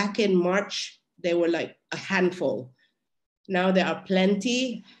 Back in March, there were like a handful. Now there are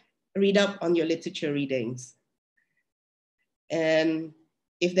plenty. Read up on your literature readings. And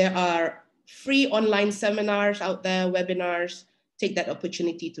if there are free online seminars out there, webinars, take that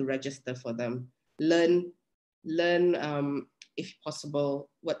opportunity to register for them. Learn, if possible,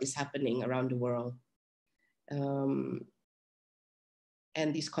 what is happening around the world. And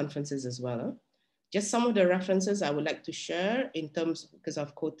these conferences as well. Just some of the references I would like to share in terms, because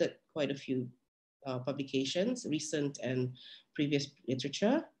I've quoted quite a few publications, recent and previous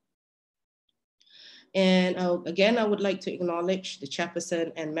literature. And again, I would like to acknowledge the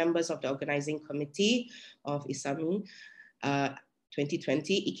chairperson and members of the organizing committee of ISAMME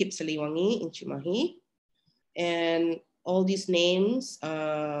 2020, Ikip Seliwangi in Cimahi, and all these names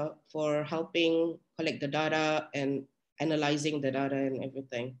for helping collect the data and analyzing the data and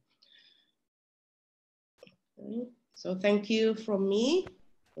everything. Okay. So thank you from me.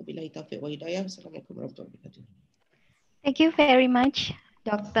 Thank you very much,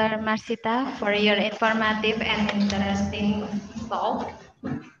 Dr. Marsita, for your informative and interesting talk.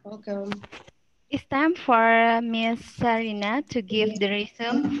 Welcome. It's time for Ms. Sarina to give the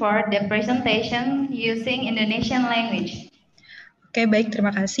resume for the presentation using Indonesian language. Oke, baik.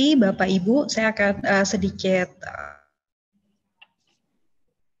 Terima kasih, Bapak Ibu. Saya akan sedikit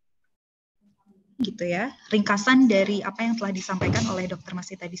gitu ya, ringkasan dari apa yang telah disampaikan oleh Dr.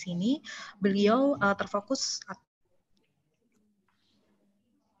 Masita di sini. Beliau terfokus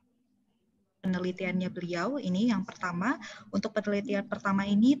penelitiannya beliau ini yang pertama. Untuk penelitian pertama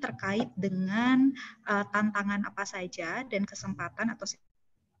ini terkait dengan tantangan apa saja dan kesempatan atau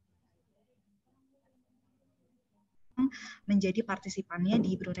menjadi partisipannya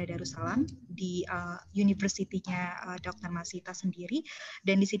di Brunei Darussalam di universitinya Dr. Masita sendiri,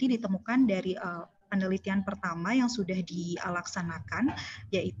 dan di sini ditemukan dari penelitian pertama yang sudah dilaksanakan,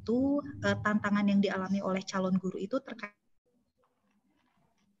 yaitu tantangan yang dialami oleh calon guru itu terkait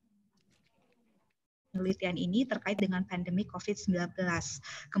penelitian ini terkait dengan pandemi COVID-19.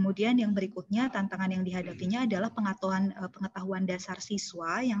 Kemudian yang berikutnya, tantangan yang dihadapinya adalah pengetahuan dasar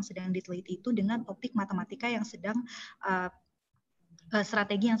siswa yang sedang diteliti itu dengan topik matematika yang sedang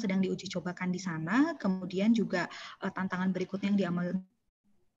strategi yang sedang diuji cobakan di sana. Kemudian juga tantangan berikutnya yang diambil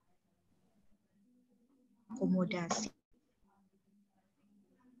akomodasi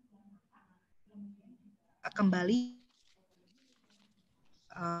kembali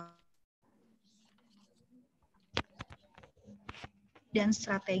dan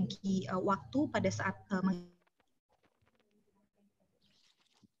strategi waktu pada saat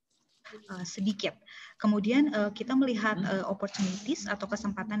sedikit. Kemudian kita melihat opportunities atau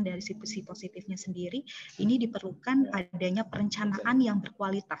kesempatan dari sisi positifnya sendiri, ini diperlukan adanya perencanaan yang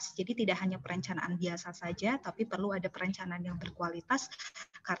berkualitas. Jadi tidak hanya perencanaan biasa saja, tapi perlu ada perencanaan yang berkualitas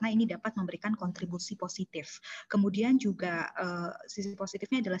karena ini dapat memberikan kontribusi positif. Kemudian juga sisi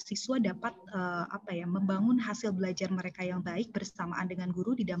positifnya adalah siswa dapat membangun hasil belajar mereka yang baik bersamaan dengan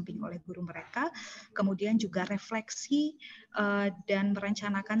guru, didampingi oleh guru mereka. Kemudian juga refleksi dan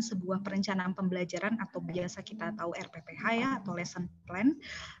merencanakan sebuah perencanaan pembelajaran atau biasa kita tahu RPPH ya, atau lesson plan,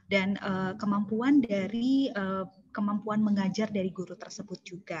 dan kemampuan mengajar dari guru tersebut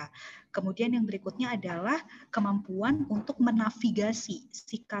juga. Kemudian yang berikutnya adalah kemampuan untuk menavigasi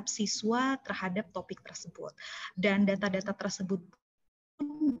sikap siswa terhadap topik tersebut. Dan data-data tersebut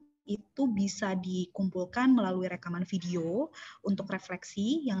itu bisa dikumpulkan melalui rekaman video untuk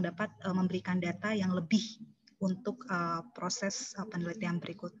refleksi yang dapat memberikan data yang lebih untuk proses penelitian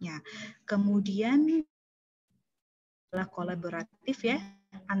berikutnya. Kemudian adalah kolaboratif ya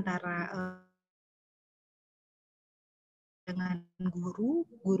antara dengan guru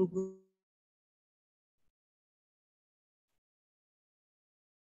 19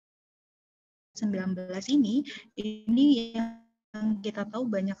 ini yang kita tahu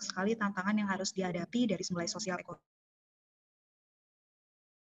banyak sekali tantangan yang harus dihadapi dari mulai sosial ekonomi.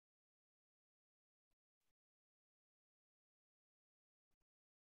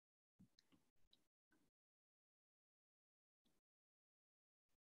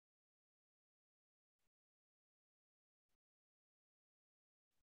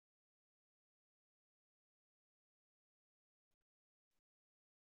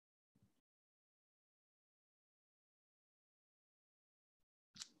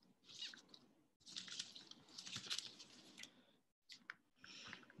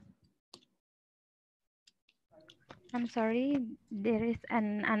 I'm sorry, there is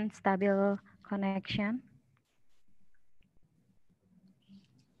an unstable connection.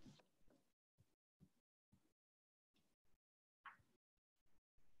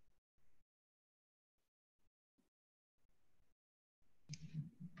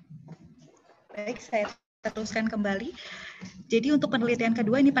 Baik, saya teruskan kembali. Jadi untuk penelitian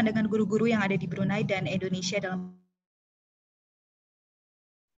kedua ini pandangan guru-guru yang ada di Brunei dan Indonesia dalam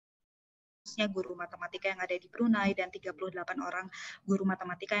guru matematika yang ada di Brunei dan 38 orang guru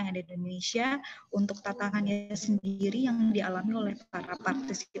matematika yang ada di Indonesia. Untuk tantangannya sendiri yang dialami oleh para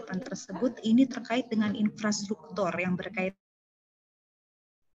partisipan tersebut ini terkait dengan infrastruktur yang berkaitan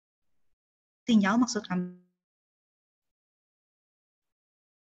sinyal, maksud kami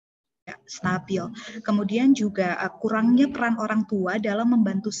stabil. Kemudian juga kurangnya peran orang tua dalam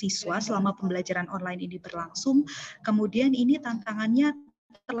membantu siswa selama pembelajaran online ini berlangsung. Kemudian ini tantangannya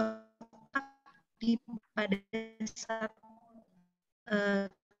terletak pada saat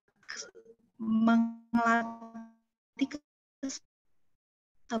mengelatih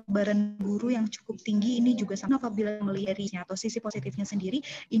kesabaran guru yang cukup tinggi ini juga sama apabila melihat atau sisi positifnya sendiri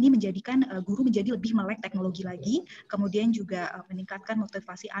ini menjadikan guru menjadi lebih melek teknologi lagi, kemudian juga meningkatkan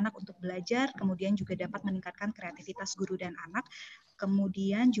motivasi anak untuk belajar, kemudian juga dapat meningkatkan kreativitas guru dan anak.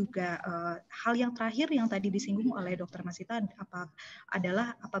 Kemudian juga hal yang terakhir yang tadi disinggung oleh Dr. Masita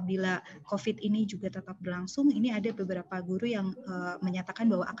adalah apabila COVID ini juga tetap berlangsung, ini ada beberapa guru yang menyatakan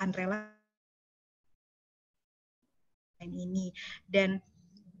bahwa akan rela ini dan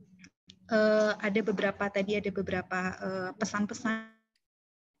ada beberapa pesan-pesan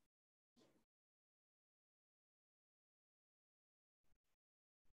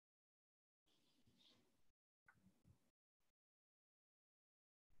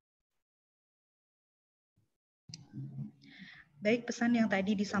baik pesan yang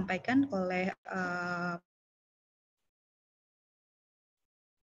tadi disampaikan oleh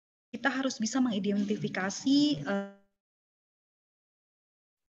kita harus bisa mengidentifikasi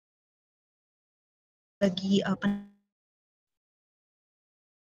bagi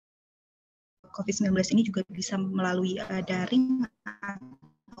COVID-19 ini juga bisa melalui daring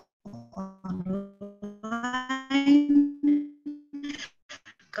online,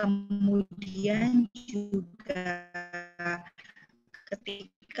 kemudian juga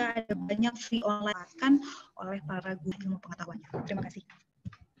ketika ada banyak free online kan oleh para guru ilmu pengetahuannya. Terima kasih.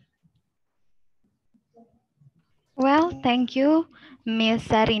 Well, thank you, Ms.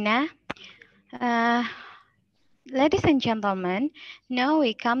 Sarina. Ladies and gentlemen, now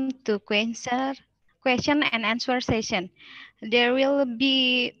we come to question and answer session. There will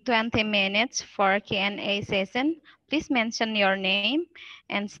be 20 minutes for Q&A session. Please mention your name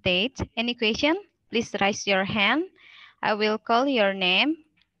and state. Any question? Please raise your hand. I will call your name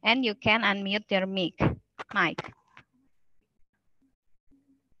and you can unmute your mic.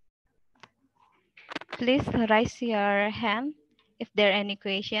 Please raise your hand if there are any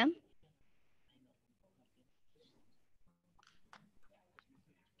question.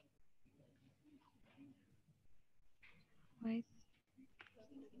 Wait.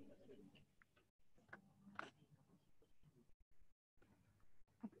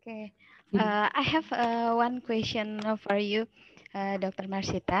 Okay, I have one question for you, Dr.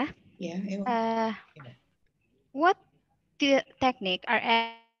 Marsita. Yeah. What technique are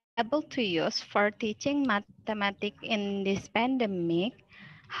able to use for teaching mathematics in this pandemic?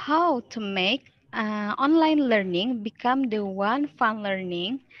 How to make online learning become the one fun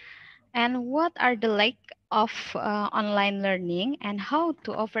learning? And what are the lack of online learning and how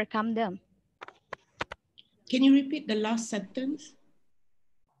to overcome them? Can you repeat the last sentence?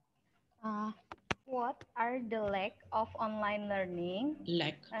 What are the lack of online learning?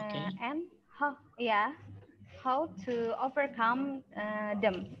 Okay. And how to overcome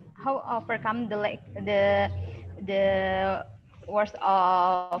them? How overcome the worst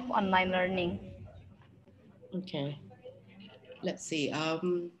of online learning? Okay. Let's see.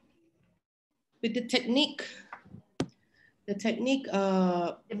 With the technique. The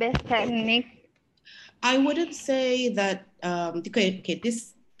best technique. I wouldn't say that. Okay.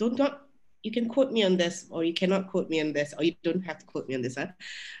 This you can quote me on this, or you cannot quote me on this, or you don't have to quote me on this. Huh?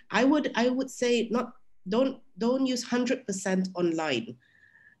 I would say don't use 100% online.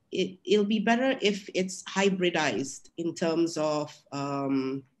 It'll be better if it's hybridized in terms of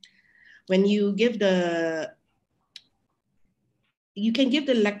when you give you can give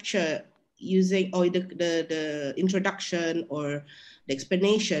the lecture using or the introduction or the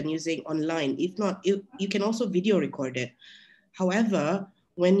explanation using online. If not, you can also video record it. However,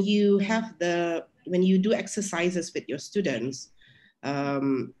 when you do exercises with your students,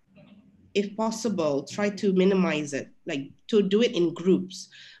 if possible, try to minimize it, like to do it in groups.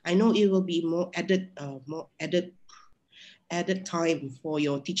 I know it will be more added time for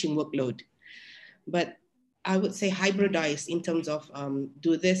your teaching workload, but I would say hybridize in terms of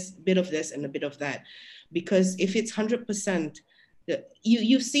do this, bit of this and a bit of that. Because if it's 100%,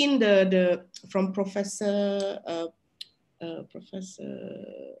 you've seen the from Professor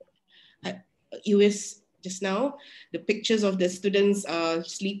US just now, the pictures of the students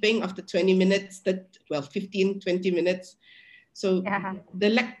sleeping after 20 minutes, 15, 20 minutes. So Yeah.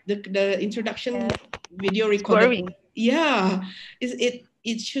 the introduction Yes. video It's recorded, boring. yeah,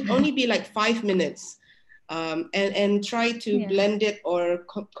 it should only be like 5 minutes, and try to Yeah. blend it or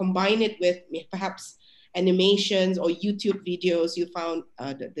combine it with perhaps animations or YouTube videos you found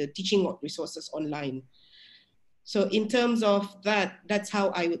the teaching resources online. So in terms of that, that's how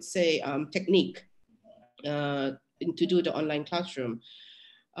I would say technique to do the online classroom.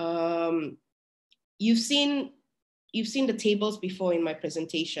 You've seen the tables before in my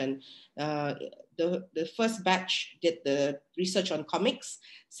presentation. The first batch did the research on comics.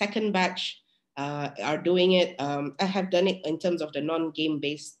 Second batch are doing it. I have done it in terms of the non-game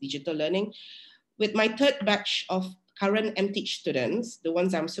based digital learning. With my third batch of current MTeach students, the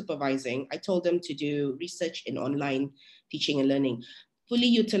ones I'm supervising, I told them to do research in online teaching and learning, fully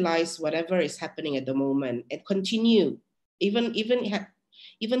utilize whatever is happening at the moment and continue, even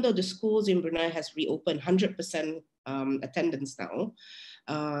though the schools in Brunei has reopened 100% attendance now,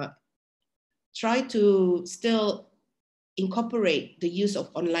 try to still incorporate the use of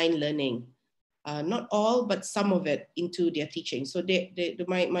online learning, not all, but some of it into their teaching. So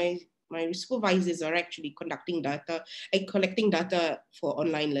my supervisors are actually collecting data for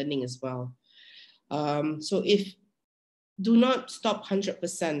online learning as well. So do not stop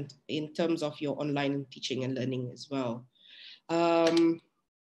 100% in terms of your online teaching and learning as well.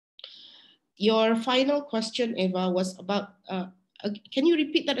 Your final question, Eva, was about, can you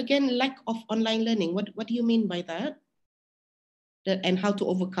repeat that again? Lack of online learning. What do you mean by that? And how to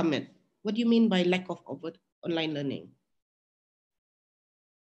overcome it? What do you mean by lack of online learning?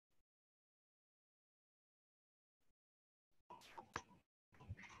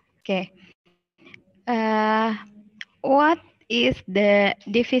 Okay. What is the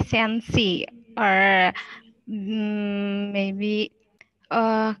deficiency or maybe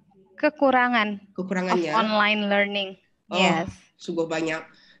kekurangan of Kekurangannya? online learning? Oh, Yes. sungguh banyak.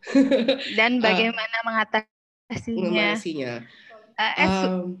 Dan bagaimana mengatasinya?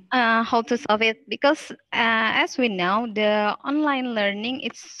 How to solve it? Because as we know, the online learning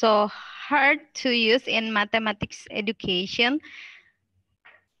is so hard to use in mathematics education.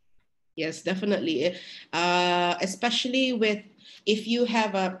 Yes, definitely. Especially if you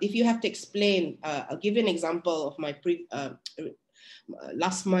have to explain. I'll give you an example of my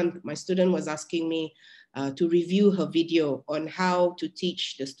last month. My student was asking me to review her video on how to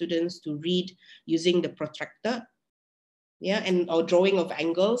teach the students to read using the protractor, or drawing of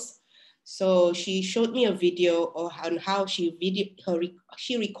angles. So she showed me a video on how she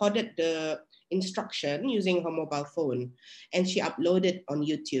recorded the instruction using her mobile phone, and she uploaded on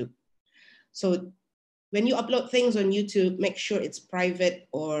YouTube. So when you upload things on YouTube, make sure it's private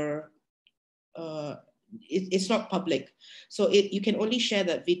or it's not public. So you can only share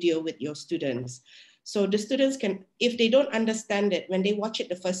that video with your students. So the students can, if they don't understand it, when they watch it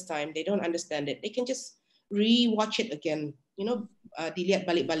the first time, they don't understand it, they can just re-watch it again, dilihat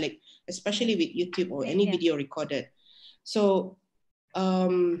balik-balik, especially with YouTube or any video recorded. So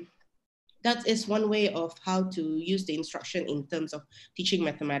that is one way of how to use the instruction in terms of teaching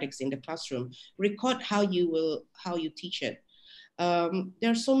mathematics in the classroom. Record how you teach it. There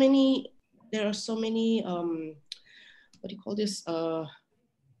are so many, what do you call this?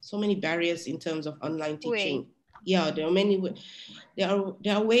 So many barriers in terms of online teaching. Yeah, there are many. There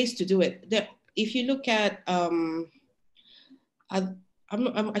are ways to do it. If you look at, I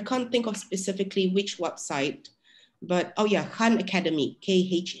can't think of specifically which website, but Khan Academy,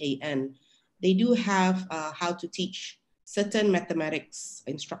 KHAN. They do have how to teach certain mathematics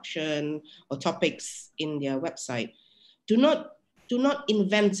instruction or topics in their website. Do not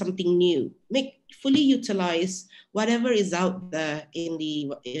invent something new. Fully utilize whatever is out there on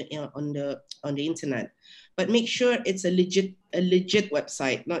the internet, but make sure it's a legit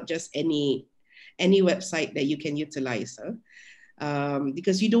website, not just any website that you can utilize.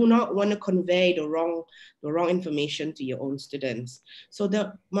 Because you do not want to convey the wrong information to your own students. So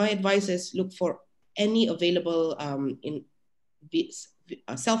my advice is look for any available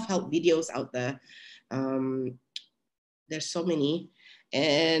self-help videos out there. There's so many,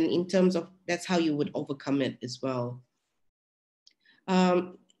 and in terms of that's how you would overcome it as well.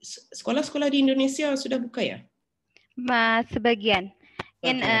 Sekolah-sekolah di Indonesia sudah buka ya? Sebagian.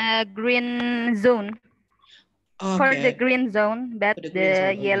 In a green zone. For the green zone, but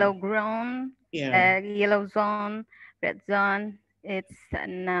the yellow zone, yellow zone, red zone, it's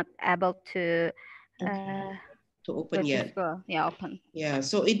not able to open yet. School. Yeah, open. Yeah,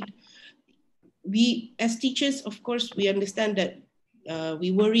 so we as teachers, of course, we understand that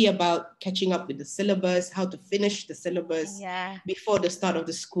we worry about catching up with the syllabus, how to finish the syllabus before the start of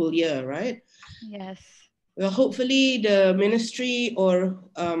the school year, right? Yes. Well, hopefully the ministry or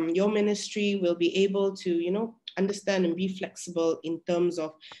your ministry will be able to, understand and be flexible in terms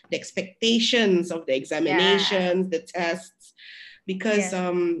of the expectations of the examinations, the tests, because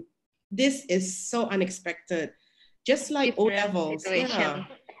this is so unexpected. Just like O levels, yeah,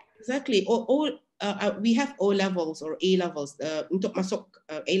 exactly. We have O levels or A levels. Untuk masuk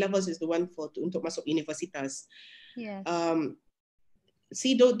A levels is the one untuk masuk universitas. Yes.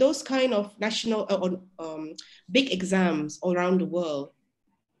 See those kind of national big exams around the world.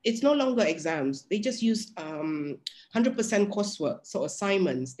 It's no longer exams. They just use 100% coursework, so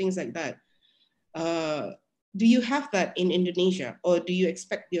assignments, things like that. Do you have that in Indonesia, or do you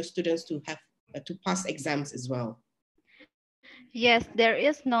expect your students to have to pass exams as well? Yes, there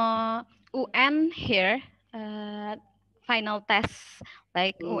is no UN here. Final tests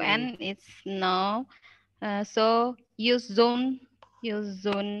like UN, it's no. So use zone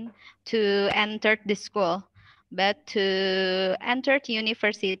to enter the school, but to enter the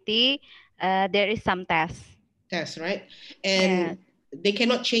university, there is some test. Test, right? And they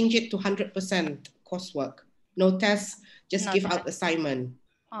cannot change it to 100% coursework. No test, just give out assignment.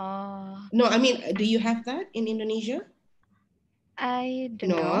 No, I mean, do you have that in Indonesia? I don't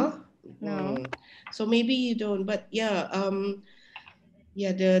know. No. So maybe you don't, but yeah,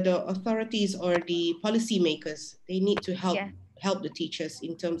 the authorities or the policymakers, they need to help the teachers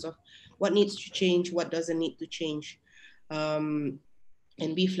in terms of what needs to change, what doesn't need to change, and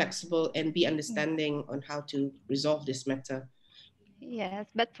be flexible and be understanding on how to resolve this matter. Yes,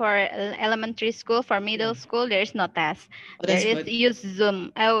 but for elementary school, for middle school, there is no test. There is use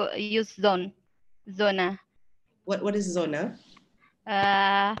Zoom. Use Zona. What is Zona?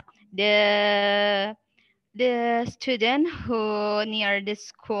 The student who near the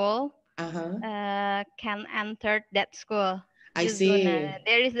school can enter that school. I see. Zona.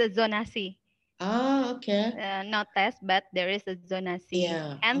 There is a Zona C. Ah, okay. Not test, but there is a Zona C.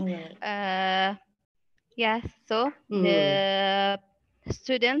 Yeah. And yes, so the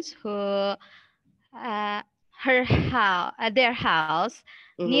students who their house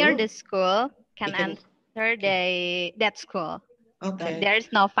near the school can enter that school. Okay. There is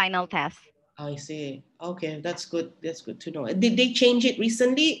no final test. I see. Okay, that's good. That's good to know. Did they change it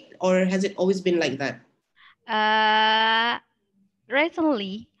recently, or has it always been like that?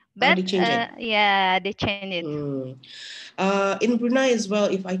 Recently, but they changed it. Yeah, they changed it. In Brunei as well,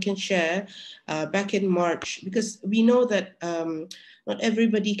 if I can share, back in March, because we know that not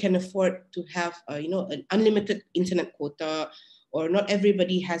everybody can afford to have an unlimited internet quota, or not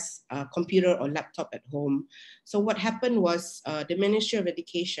everybody has a computer or laptop at home. So what happened was the Ministry of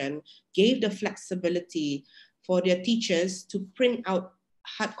Education gave the flexibility for their teachers to print out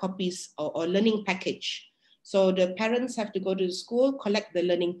hard copies or learning package. So the parents have to go to the school, collect the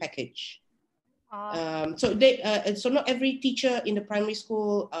learning package. So not every teacher in the primary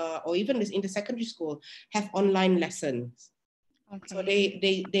school or even in the secondary school have online lessons. Okay. So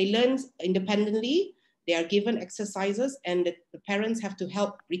they learn independently. They are given exercises, and the parents have to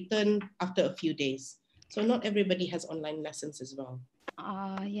help return after a few days. So not everybody has online lessons as well.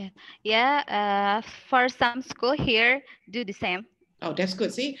 For some school here, do the same. Oh, that's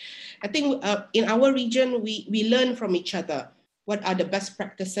good. See, I think in our region, we learn from each other. What are the best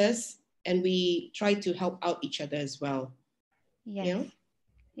practices? And we try to help out each other as well. Yes. Yeah?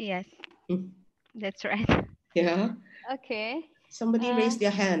 Yes. That's right. Yeah. Okay. Somebody raised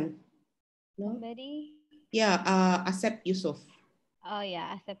their hand. No? Somebody? Yeah, Asep Yusuf. Oh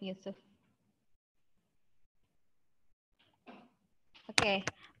yeah, Asep Yusuf. Okay.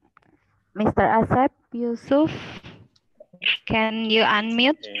 Mr. Asep Yusuf, can you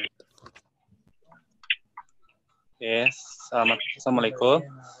unmute? Yes, Assalamualaikum.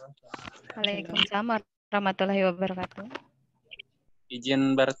 Waalaikumsalam warahmatullahi wabarakatuh.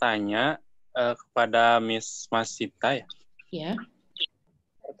 Izin bertanya kepada Miss Masita ya. Ya.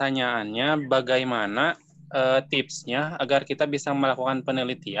 Pertanyaannya, bagaimana tipsnya agar kita bisa melakukan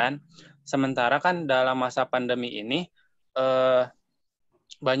penelitian, sementara kan dalam masa pandemi ini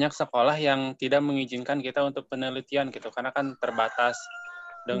banyak sekolah yang tidak mengizinkan kita untuk penelitian gitu, karena kan terbatas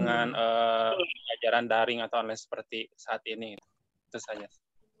dengan pelajaran daring atau online seperti saat ini. Itu saja.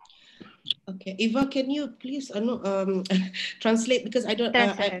 Okay, Eva, can you please translate, because I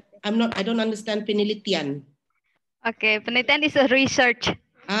don't understand penelitian. Okay, penelitian is a research.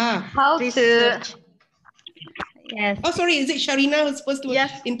 How research. Yes. Oh, sorry, is it Sharina who's supposed to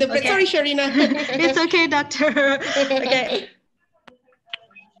Yes. interpret? Okay. Sorry, Sharina. It's okay, doctor. Okay.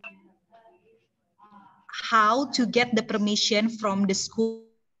 How to get the permission from the school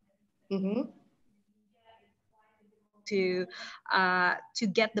Mm-hmm. to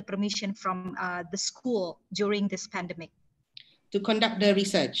get the permission from the school during this pandemic. To conduct the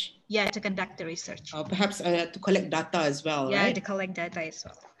research. Yeah, to conduct the research. Perhaps to collect data as well, Yeah, right? to collect data as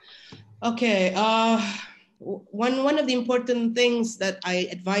well. Okay. One of the important things that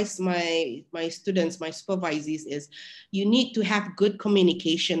I advise my students, my supervisees, is you need to have good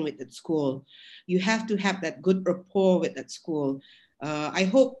communication with that school. You have to have that good rapport with that school. I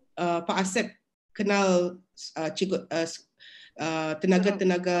hope Pak Asep kenal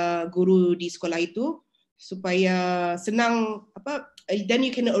tenaga-tenaga guru di sekolah itu supaya senang apa. Then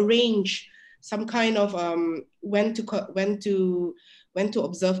you can arrange some kind of when to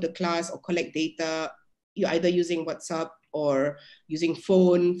observe the class or collect data. You either using WhatsApp or using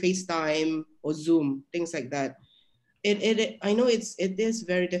phone, FaceTime or Zoom, things like that. I know it is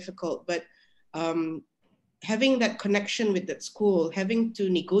very difficult, but having that connection with that school, having to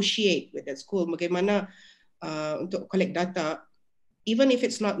negotiate with that school, bagaimana untuk collect data, even if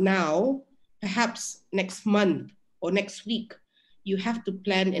it's not now, perhaps next month or next week, you have to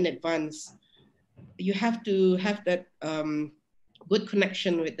plan in advance. You have to have that good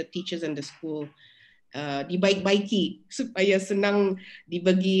connection with the teachers and the school. Dibaik-baiki supaya senang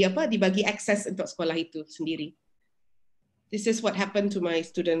dibagi akses untuk sekolah itu sendiri. This is what happened to my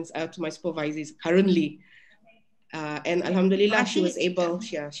students, to my supervisors currently, and alhamdulillah she was able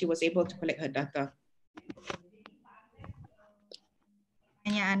to collect her data.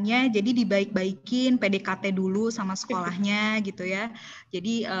 Pertanyaannya, jadi dibaik-baikin PDKT dulu sama sekolahnya gitu ya.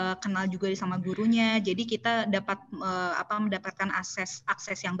 Jadi kenal juga sama gurunya. Jadi kita dapat mendapatkan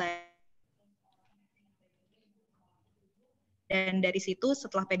akses yang baik. Dan dari situ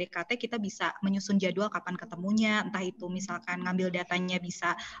setelah PDKT kita bisa menyusun jadwal kapan ketemunya, entah itu misalkan ngambil datanya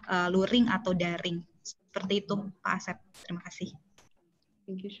bisa luring atau daring. Seperti itu Pak Asep. Terima kasih.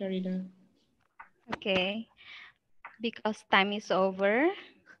 Thank you, Sharida. Okay. Because time is over,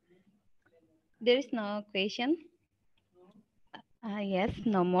 there is no question. Yes,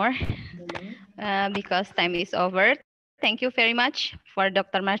 no more. Because time is over. Thank you very much for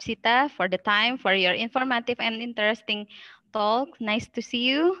Dr. Marsita for the time, for your informative and interesting talk. Nice to see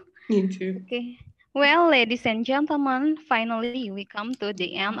you. You too. Okay. Well, ladies and gentlemen, finally we come to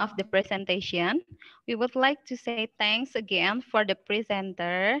the end of the presentation. We would like to say thanks again for the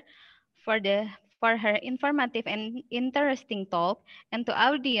presenter, for her informative and interesting talk, and to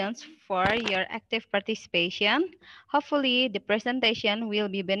audience for your active participation. Hopefully, the presentation will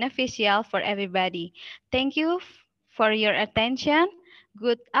be beneficial for everybody. Thank you for your attention.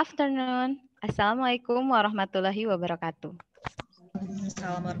 Good afternoon. Assalamualaikum warahmatullahi wabarakatuh.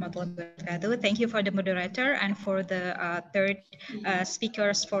 Assalamualaikum warahmatullahi wabarakatuh. Thank you for the moderator and for the third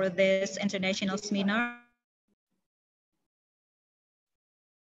speakers for this international seminar.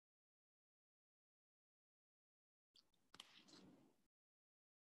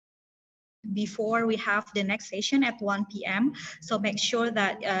 Before we have the next session at 1 p.m. So make sure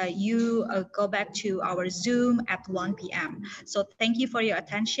that you go back to our Zoom at 1 p.m. So thank you for your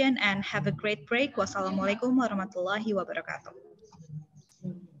attention and have a great break. Wassalamualaikum warahmatullahi wabarakatuh.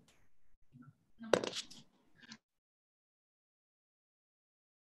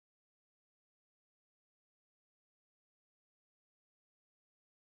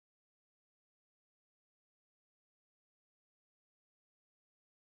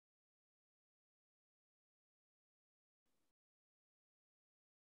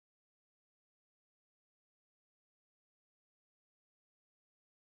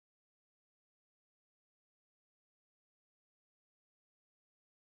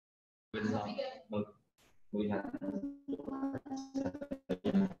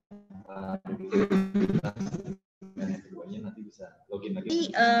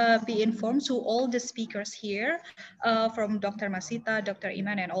 Be informed to all the speakers here, from Dr. Masita, Dr.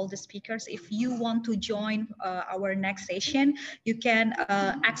 Iman, and all the speakers. If you want to join our next session, you can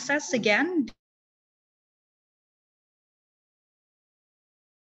access again.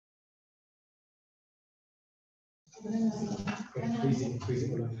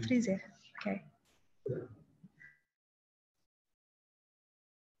 Freezer. Okay.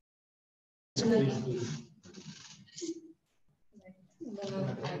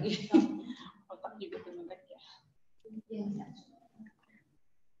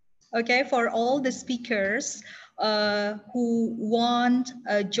 Okay, for all the speakers who want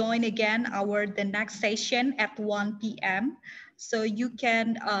join again the next session at 1 p.m. So you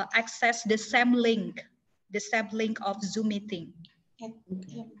can access the same link the same link of Zoom meeting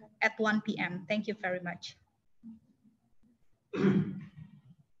at 1 p.m. Thank you very much.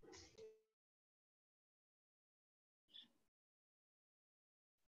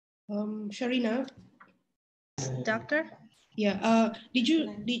 Sharina? Doctor? Yeah, did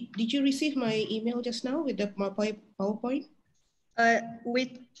you receive my email just now with the PowerPoint?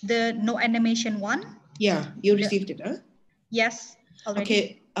 With the no animation one? Yeah, you received it, huh? Yes, already. Okay,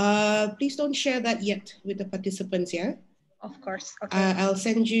 please don't share that yet with the participants, yeah? Of course, okay. I'll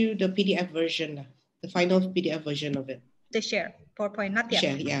send you the PDF version, the final PDF version of it. The share, PowerPoint, not yet.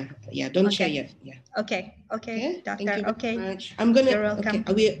 Share, yeah, don't share yet, yeah. Okay, Okay, doctor, thank you very okay. much. I'm gonna, You're welcome. okay,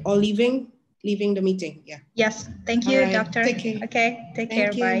 are we all leaving the meeting? Yeah. Yes, thank you, All right, doctor. take care. Okay, take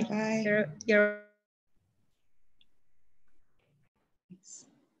Thank care, you, bye. bye. You're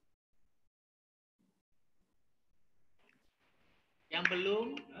Yang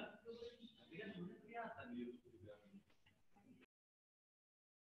belum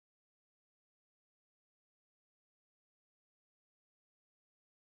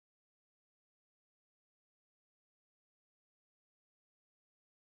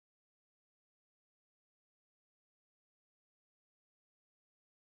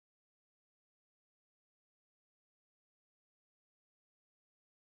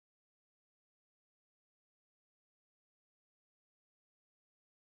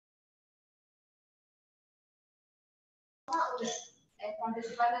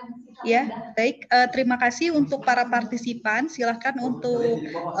Ya, baik. Terima kasih untuk para partisipan. Silahkan untuk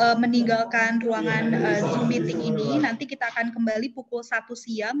meninggalkan ruangan Zoom meeting ini. Nanti kita akan kembali pukul 1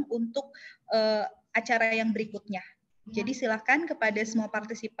 siang untuk acara yang berikutnya. Jadi silahkan kepada semua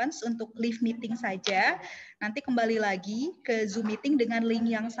partisipan untuk leave meeting saja. Nanti kembali lagi ke Zoom meeting dengan link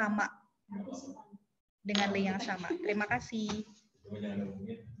yang sama. Terima kasih.